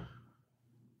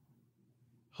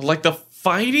the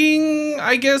fighting,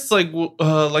 I guess, like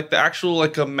the actual,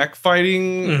 like, a mech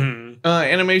fighting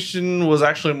animation was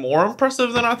actually more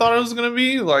impressive than I thought it was going to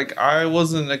be. Like, I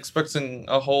wasn't expecting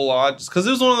a whole lot, just because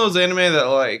it was one of those anime that,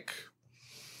 like,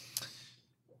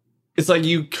 it's like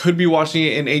you could be watching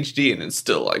it in HD and it's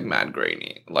still, like, mad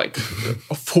grainy, like,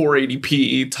 a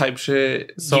 480p type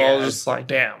shit. So I was just like,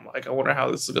 damn, like, I wonder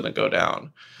how this is going to go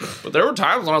down. But there were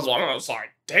times when I was watching, I was like,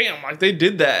 damn, like, they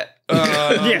did that.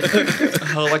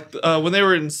 When they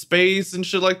were in space and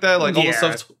shit like that, like all the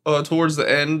stuff towards the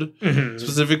end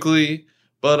specifically.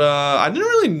 But I didn't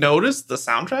really notice the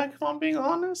soundtrack, if I'm being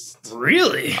honest.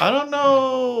 Really? I don't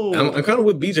know. I'm kind of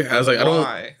with BJ. I was like,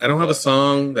 why, I don't have a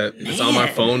song that's on my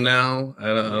phone now. I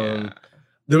don't. Yeah.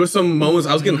 There were some moments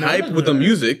I was getting None hyped of with the it.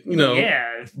 music, you know.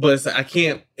 Yeah. But it's, I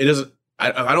can't. It doesn't.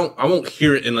 I won't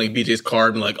hear it in like BJ's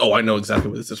card and like, oh, I know exactly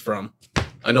what this is from.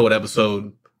 I know what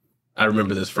episode I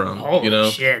remember this from. Holy you know.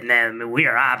 shit, man. I mean, we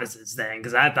are opposites then,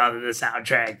 because I thought that the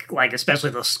soundtrack, like especially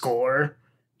the score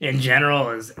in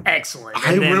general, is excellent.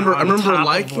 I And then remember on top of,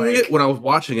 liking like- it when I was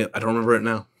watching it. I don't remember it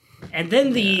now. And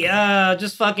then the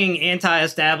just fucking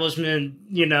anti-establishment,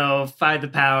 you know, fight the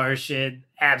power shit,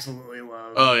 absolutely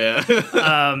love. Oh yeah.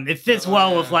 It fits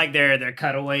well with like their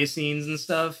cutaway scenes and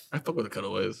stuff. I fuck with the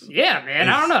cutaways. Yeah, man.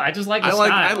 I don't know. I just like the I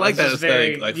style. like It's that just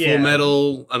aesthetic. very- Like yeah. Full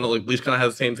Metal. I know like Bleach kind of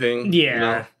has the same thing. Yeah. You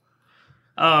know?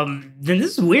 Then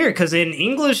this is weird because in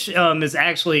English, it's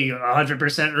actually 100%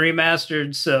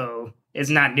 remastered, so it's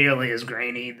not nearly as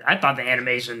grainy. I thought the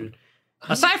animation,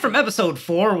 aside from episode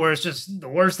 4, where it's just the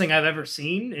worst thing I've ever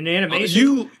seen in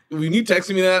animation, When you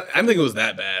texted me that, I didn't think it was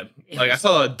that bad. It Like I was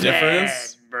saw a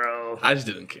difference. bad, bro. I just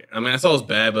didn't care. I mean, I saw it was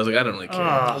bad, but I was like, I don't really care.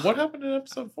 Ugh. What happened in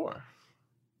episode 4?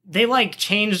 They like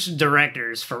changed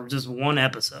directors for just one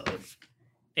episode.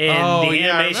 And Oh, the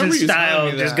yeah, I animation remember you telling style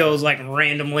me just that. goes like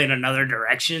randomly in another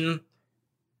direction.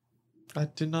 I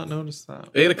did not notice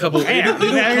that. They had a couple.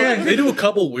 Yeah. They do a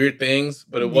couple weird things,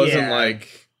 but it wasn't Yeah.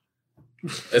 like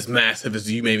as massive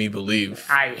as you made me believe.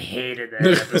 I hated that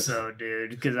episode,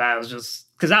 dude, because I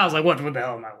was like, what the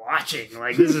hell am I watching?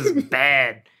 Like, this is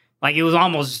bad. Like, it was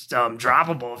almost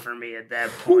droppable for me at that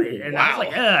point. And I was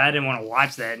Wow. like, I didn't want to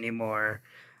watch that anymore.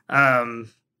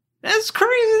 That's crazy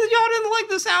that y'all didn't like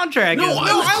the soundtrack. No, as I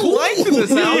much. was I cool. liked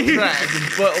the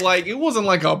soundtrack, but like it wasn't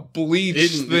like a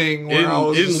Bleach thing where I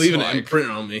was it didn't just leave an like, imprint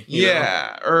on me. you know?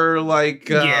 yeah, or like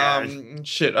Yeah.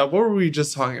 shit. What were we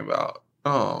just talking about?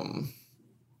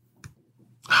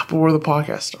 Before the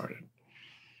podcast started.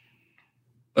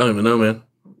 I don't even know, man.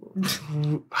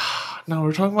 No,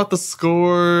 we're talking about the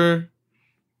score.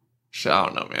 Shit, I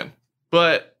don't know, man.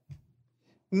 But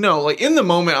no, like in the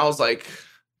moment, I was like,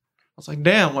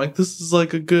 damn, like this is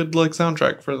like a good like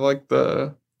soundtrack for like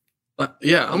the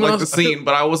Yeah, I'm like honest, the scene.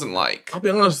 But I wasn't like, I'll be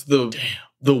honest.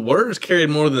 The words carried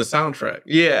more than the soundtrack.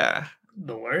 yeah,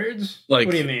 The words? Like,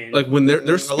 What do you mean? Like when their Like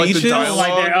the speeches,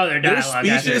 dialogue. Their their dialogue.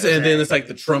 I see speeches, what and then you're it's like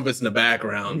the trumpets in the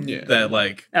background Yeah. that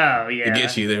like oh, yeah. to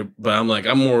get you there. But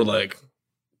I'm more like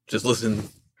just listen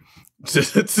to Oh,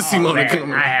 Simona.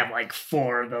 man, I have like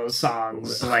 4 of those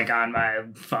songs like on my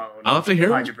phone. I'll have to hear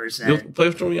them. 100%. You'll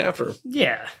play for me after.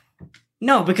 Yeah.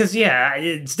 No, because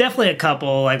it's definitely a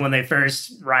couple. Like when they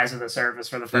first rise to the surface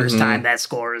for the 1st Mhm. time, that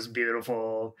score is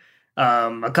beautiful.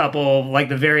 A couple like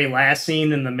the very last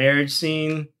scene in the marriage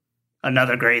scene,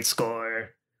 another great score.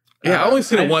 Yeah, I only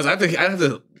seen it I- once. I have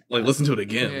to like listen to it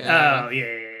again. Yeah. Oh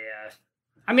yeah.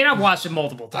 I mean, I've watched it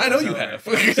multiple times. I know you over. have.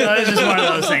 So it's just one of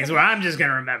those things where I'm just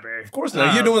gonna remember. Of course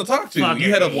not. You don't want to talk to. fucking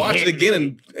You had to watch it hit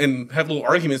again and have little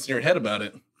arguments in your head about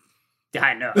it.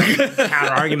 I know.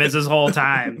 Counter arguments this whole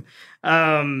time.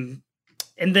 And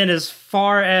then as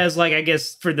far as like I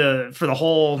guess for the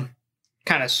whole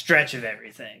kind of stretch of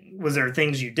everything, was there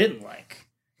things you didn't like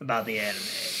about the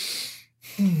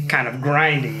anime? Kind of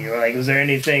grinding you. Like was there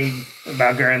anything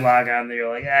about Gurren Lagann that you're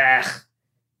like,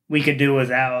 we could do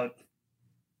without?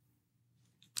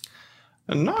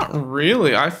 Not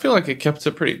really. I feel like it kept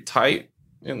it pretty tight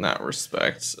in that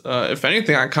respect. If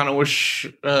anything, I kind of wish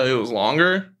it was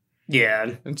longer Yeah.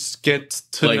 and just get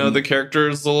to Like- know the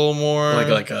characters a little more.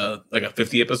 Like a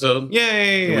 50 episode. yeah,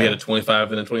 yeah, yeah. We had a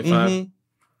 25 and a 25. Mhm.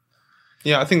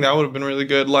 Yeah, I think that would have been really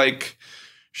good. Like,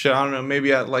 shit, I don't know.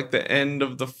 Maybe at like the end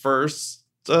of the first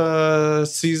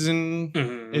season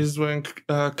Mhm. is when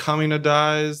Kamina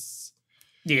dies,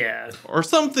 Yeah. or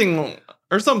something I like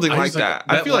just like that. that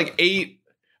I feel one- like 8,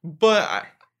 but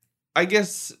I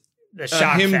guess The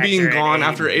shock him factor being in gone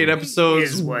after 8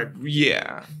 episodes is what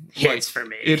yeah, hits for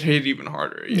me. it hit even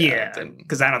harder. Yeah, than-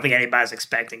 because I don't think anybody's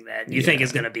expecting that. You think Yeah.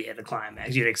 it's going to be at the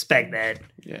climax. You'd expect that,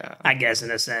 yeah. I guess, in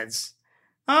a sense.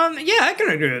 Yeah, I can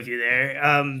agree with you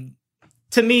there.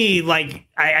 To me, like,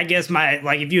 I guess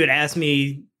if you had asked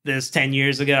me this 10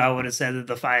 years ago, I would have said that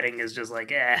the fighting is just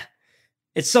like,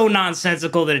 it's so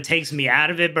nonsensical that it takes me out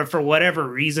of it. But for whatever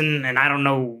reason, and I don't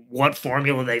know what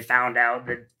formula they found out,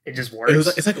 that it just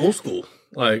works. It's like old school.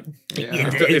 Like Yeah.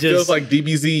 it feels like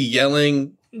DBZ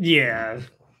yelling, Yeah,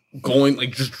 going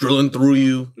like just drilling through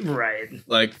you, right.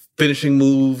 like finishing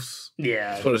moves.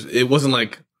 Yeah. So it wasn't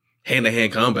like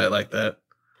hand-to-hand combat like that.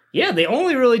 Yeah, they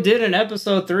only really did in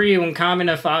episode 3 when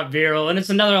Kamina fought Viral, and it's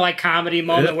another like comedy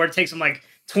moment Yeah. where it takes them like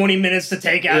 20 minutes to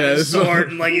take out his sword,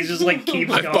 and like he's just like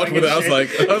keeps going. I fuck with it. I was like,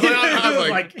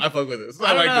 I fuck with this.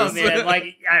 I don't know, this. man.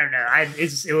 Like, I don't know.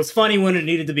 It was funny when it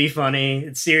needed to be funny.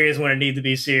 It's serious when it needed to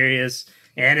be serious.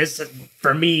 And it's,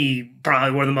 for me,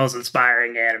 probably one of the most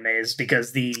inspiring animes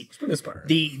because the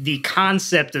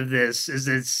concept of this is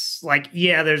it's like,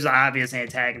 yeah, there's the obvious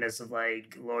antagonist of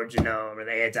like Lord Genome or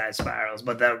the anti-spirals,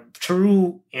 but the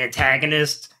true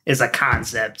antagonist is a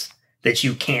concept that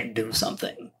you can't do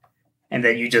something and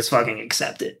that you just fucking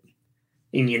accept it.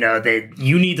 And you know, that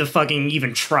you need to fucking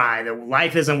even try. That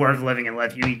life isn't worth living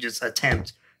unless you just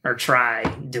attempt or try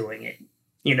doing it.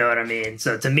 You know what I mean?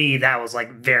 So to me, that was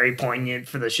like very poignant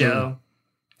for the show.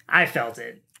 I felt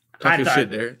it. Talk your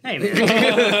shit there. Hey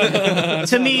man.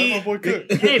 To me,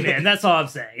 hey man, that's all I'm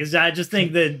saying. Is I just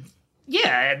think that,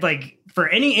 yeah, like for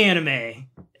any anime,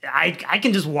 I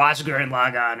can just watch Gurren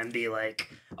Lagann and be like,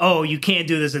 oh, you can't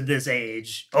do this at this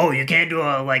age. Oh, you can't do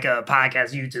a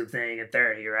podcast YouTube thing at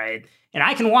 30, right? And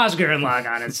I can watch Gurren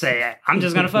Lagann and say, I'm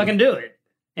just gonna fucking do it.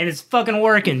 And it's fucking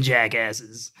working,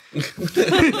 jackasses.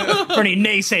 For any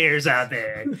naysayers out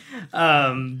there.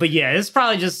 But yeah, it's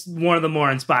probably just one of the more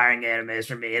inspiring animes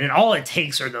for me. And all it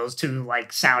takes are those two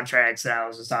like soundtracks that I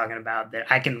was just talking about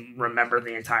that I can remember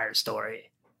the entire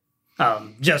story.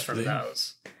 Just from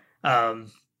those.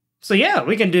 So yeah,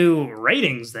 we can do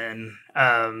ratings then.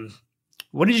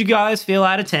 What did you guys feel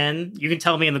out of 10? You can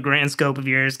tell me in the grand scope of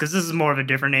yours, because this is more of a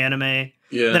different anime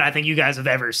than I think you guys have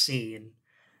ever seen.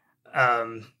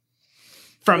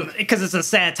 Because it's a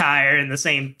satire in the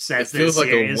same sense. It feels like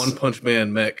a One Punch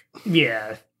Man mech.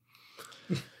 Yeah,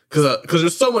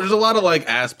 because there's a lot of like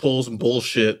ass pulls and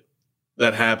bullshit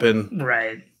that happen,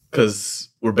 right? Because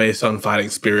we're based on fighting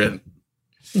spirit,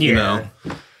 you know.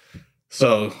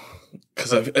 So,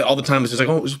 because all the time it's just like,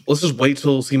 oh, let's just wait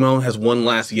till Simone has one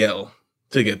last yell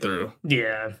to get through.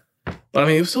 Yeah, but I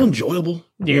mean, it was still enjoyable,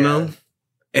 you know,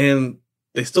 and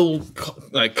they still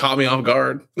like caught me off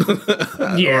guard.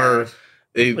 Or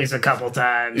at least a couple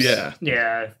times. Yeah.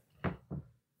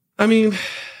 I mean,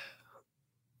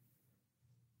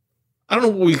 I don't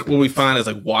know what we find as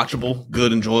like watchable,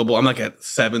 good, enjoyable. I'm like at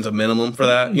 7's a minimum for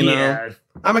that. You know,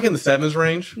 I'm like in the 7's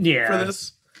range. For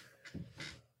this.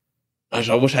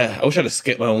 I wish I had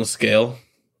to my own scale.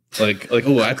 Like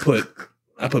oh, I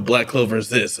put Black Clover as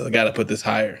this. So I got to put this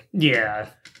higher. Yeah.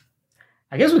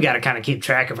 I guess we got to kind of keep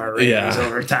track of our ratings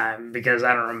over time because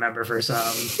I don't remember for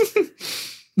some.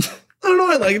 I don't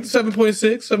know. I like it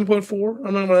 7.6, 7.4.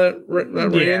 I'm not in that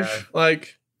range.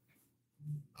 Like,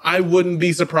 I wouldn't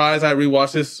be surprised I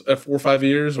rewatch this at 4 or 5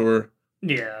 years. Or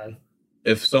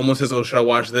if someone says, "Oh, should I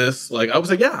watch this?" Like, I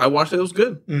was like, "Yeah, I watched it. It was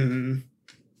good." Mm-hmm.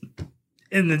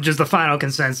 And then just the final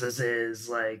consensus is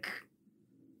like,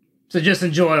 so just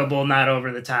enjoyable, not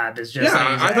over the top. It's just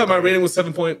I thought my rating was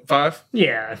 7.5.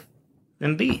 Yeah.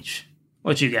 And Beach,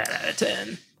 what you got out of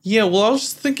 10? Yeah, well, I was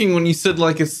just thinking when you said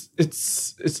like it's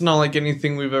not like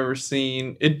anything we've ever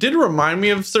seen. It did remind me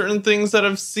of certain things that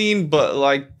I've seen, but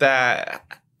like that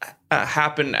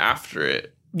happened after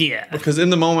it. Yeah, because in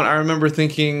the moment I remember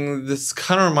thinking this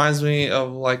kind of reminds me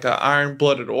of like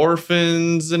Iron-Blooded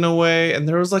Orphans in a way, and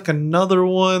there was like another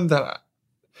one that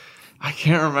I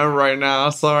can't remember right now.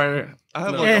 Sorry. I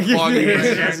have like a foggy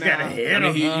brain right now. I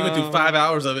mean, you went through 5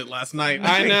 hours of it last night.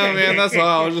 I know, man. That's why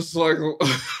I was just like,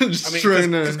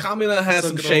 trying to. Because Kamina has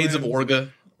some shades of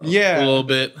Orga. A little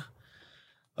bit.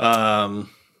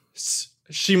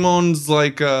 Shimon's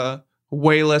like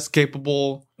way less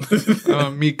capable.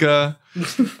 Mika.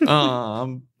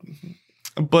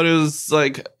 But it was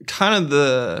like kind of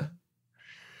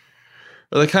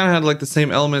they kind of had like the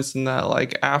same elements in that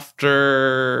like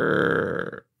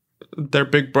after their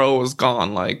big bro was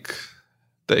gone, like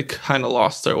they kind of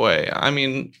lost their way. I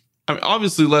mean,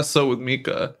 obviously less so with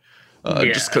Mika,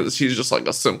 just because he's just like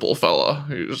a simple fella.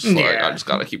 He's just like, I just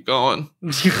gotta keep going.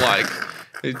 Like,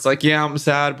 it's like, yeah, I'm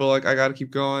sad, but like I gotta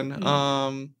keep going.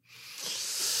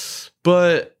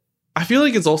 But I feel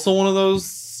like it's also one of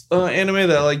those anime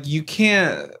that like you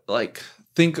can't like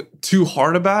think too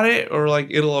hard about it, or like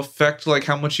it'll affect like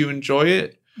how much you enjoy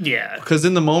it. Yeah, because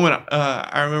in the moment,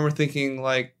 I remember thinking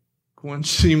like, when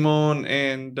Shimon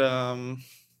and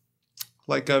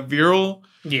Viral,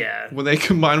 when they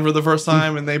combined for the first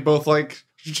time and they both like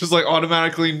just like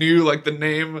automatically knew like the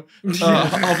name of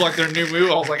like their new move,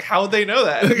 I was like, how would they know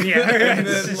that? And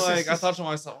then like I thought to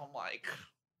myself, I'm like,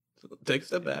 take a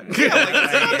step back. Yeah, like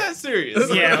it's not that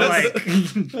serious. Yeah,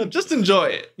 like just enjoy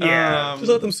it. Yeah, just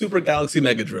let them Super Galaxy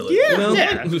Mega drill it. Yeah, you know?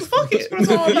 like, fuck it. It's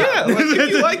all about. Yeah, like if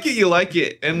you like it, you like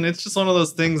it, and it's just one of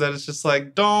those things that it's just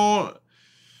like don't.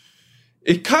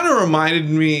 It kind of reminded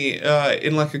me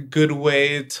in like a good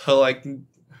way to like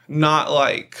not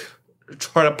like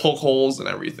try to poke holes in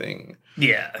everything.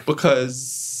 Yeah.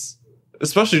 Because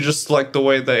especially just like the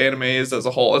way the anime is as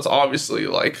a whole, it's obviously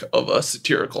like of a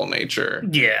satirical nature.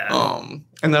 Yeah.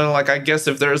 And then like I guess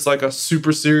if there's like a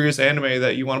super serious anime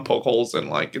that you want to poke holes in,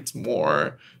 like it's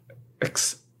more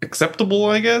acceptable,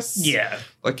 I guess. Yeah.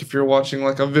 Like if you're watching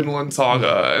like a Vinland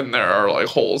Saga and there are like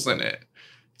holes in it,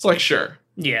 it's like sure.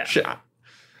 Yeah.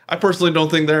 I personally don't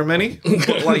think there are many.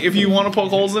 But like if you want to poke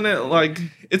holes in it, like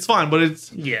it's fine. But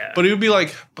it would be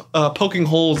like poking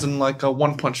holes in like a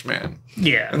One Punch Man.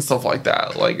 Yeah. And stuff like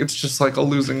that. Like it's just like a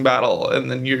losing battle,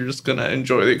 and then you're just gonna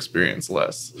enjoy the experience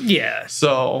less. Yeah.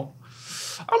 So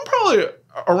I'm probably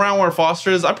around where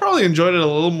Foster is. I probably enjoyed it a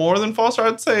little more than Foster.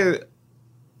 I'd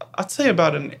say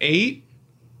about an 8.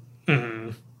 Mm-hmm.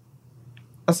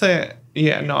 I'd say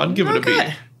I'd give it a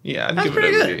B. Yeah, I'd give it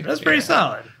a B. That's pretty good. That's pretty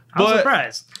solid. I'm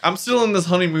surprised. I'm still in this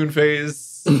honeymoon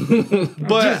phase.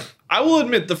 But I will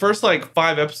admit, the first like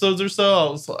 5 episodes or so,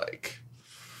 I was like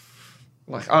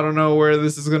I don't know where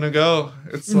this is gonna go.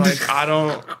 It's like I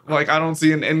don't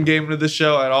see an end game to this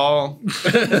show at all.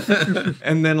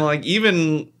 And then like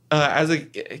even as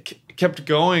it kept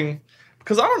going,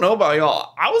 because I don't know about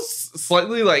y'all, I was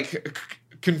slightly like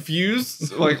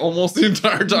confused like almost the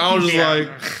entire time. I was just like,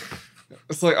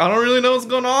 it's like I don't really know what's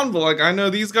going on, but like I know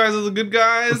these guys are the good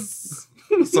guys,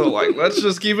 so like let's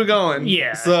just keep it going.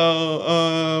 Yeah.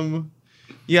 So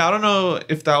yeah, I don't know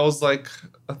if that was like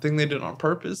a thing they did on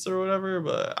purpose or whatever,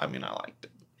 but I mean I liked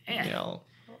it. Yeah. You know?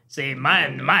 See,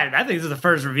 mine. I think this is the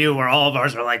first review where all of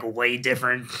ours are like way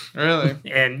different. Really?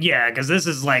 And yeah, because this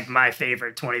is like my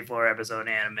favorite 24 episode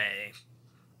anime.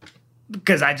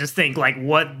 Because I just think like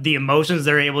what the emotions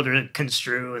they're able to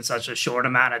construe in such a short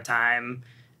amount of time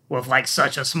with like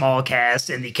such a small cast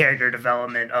and the character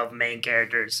development of main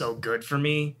characters is so good for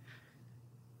me.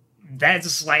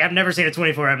 That's like I've never seen a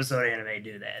 24 episode anime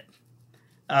do that.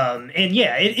 And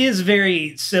yeah, it is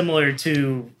very similar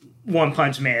to One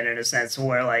Punch Man in a sense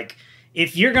where like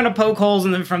if you're gonna poke holes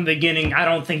in them from the beginning, I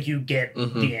don't think you get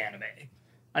the anime.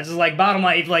 I just like bottom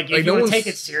line, like if you want to take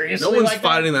it seriously, no one's like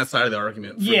fighting that side of the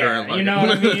argument. Yeah, you know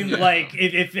what I mean. Like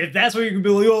if that's where you can be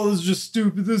like, oh, this is just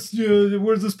stupid. This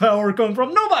where's this power come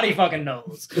from? Nobody fucking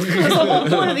knows. That's the whole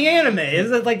point of the anime. Is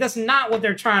that like that's not what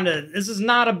they're trying to. This is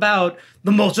not about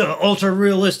the most ultra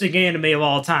realistic anime of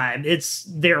all time. It's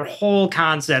their whole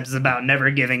concept is about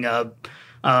never giving up,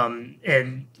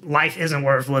 and life isn't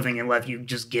worth living unless you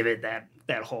just give it that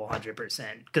whole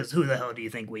 100%. Because who the hell do you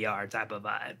think we are? Type of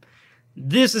vibe.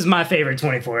 This is my favorite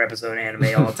 24 episode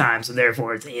anime all time, so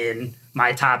therefore it's in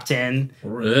my top 10.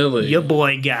 Really? Your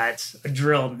boy got a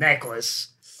drilled necklace.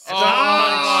 Oh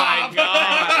my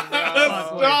god!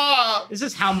 Stop! This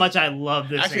is how much I love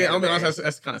this. Actually, anime. I'll be honest,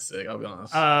 that's kind of sick. I'll be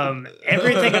honest.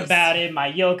 Everything about it,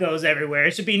 my Yoko's everywhere.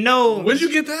 It should be no. When'd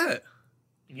you get that?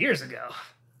 Years ago.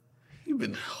 You've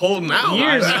been holding out.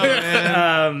 Years ago,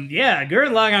 man. Yeah,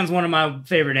 Gurren Lagann's one of my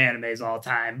favorite animes all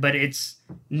time, but it's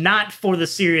not for the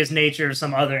serious nature of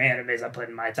some other animes I put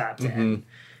in my top 10. Mm-hmm.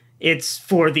 It's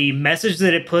for the message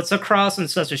that it puts across in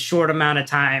such a short amount of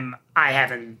time I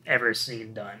haven't ever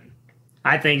seen done.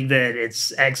 I think that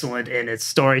it's excellent in its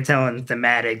storytelling,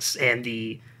 thematics, and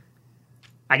the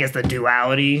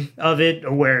duality of it,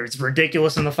 where it's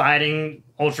ridiculous in the fighting,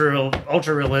 ultra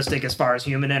realistic as far as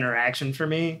human interaction for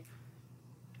me.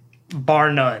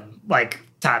 Bar none, like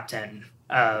top 10.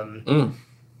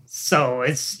 So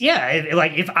it's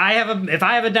like if I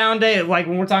have a down day, like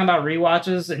when we're talking about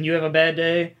rewatches and you have a bad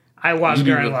day, I watch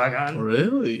Gurren Lagann.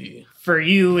 Really? For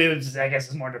you,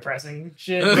 it's more depressing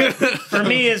shit. But for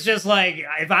me, it's just like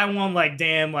if I want like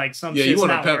damn like some shit's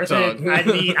not worth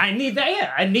it. I need that.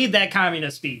 Yeah, I need that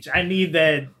communist speech. I need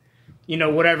that.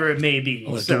 Whatever it may be.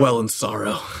 Dwell in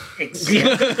sorrow.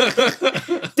 Yeah.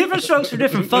 Different strokes for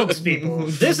different folks, people.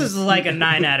 This is like a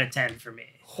 9 out of 10 for me.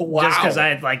 Wow. Just because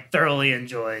I like thoroughly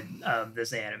enjoyed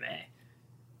this anime.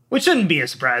 Which shouldn't be a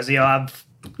surprise. I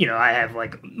have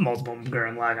like multiple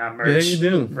Gurren Lagann merch. Yeah, you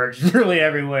do. Merch really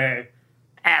everywhere.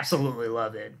 Absolutely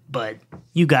love it. But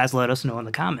you guys let us know in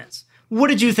the comments. What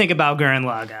did you think about Gurren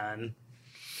Lagann?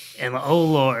 And oh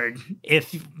lord,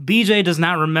 if BJ does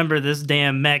not remember this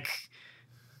damn mech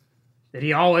that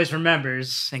he always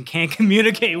remembers and can't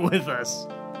communicate with us,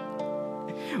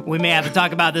 we may have to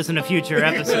talk about this in a future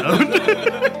episode.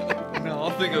 No,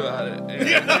 I'll think about it.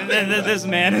 Yeah. This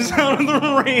man is out of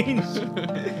the range.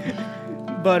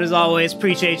 But as always,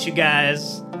 appreciate you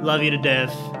guys. Love you to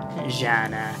death.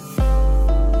 Jana.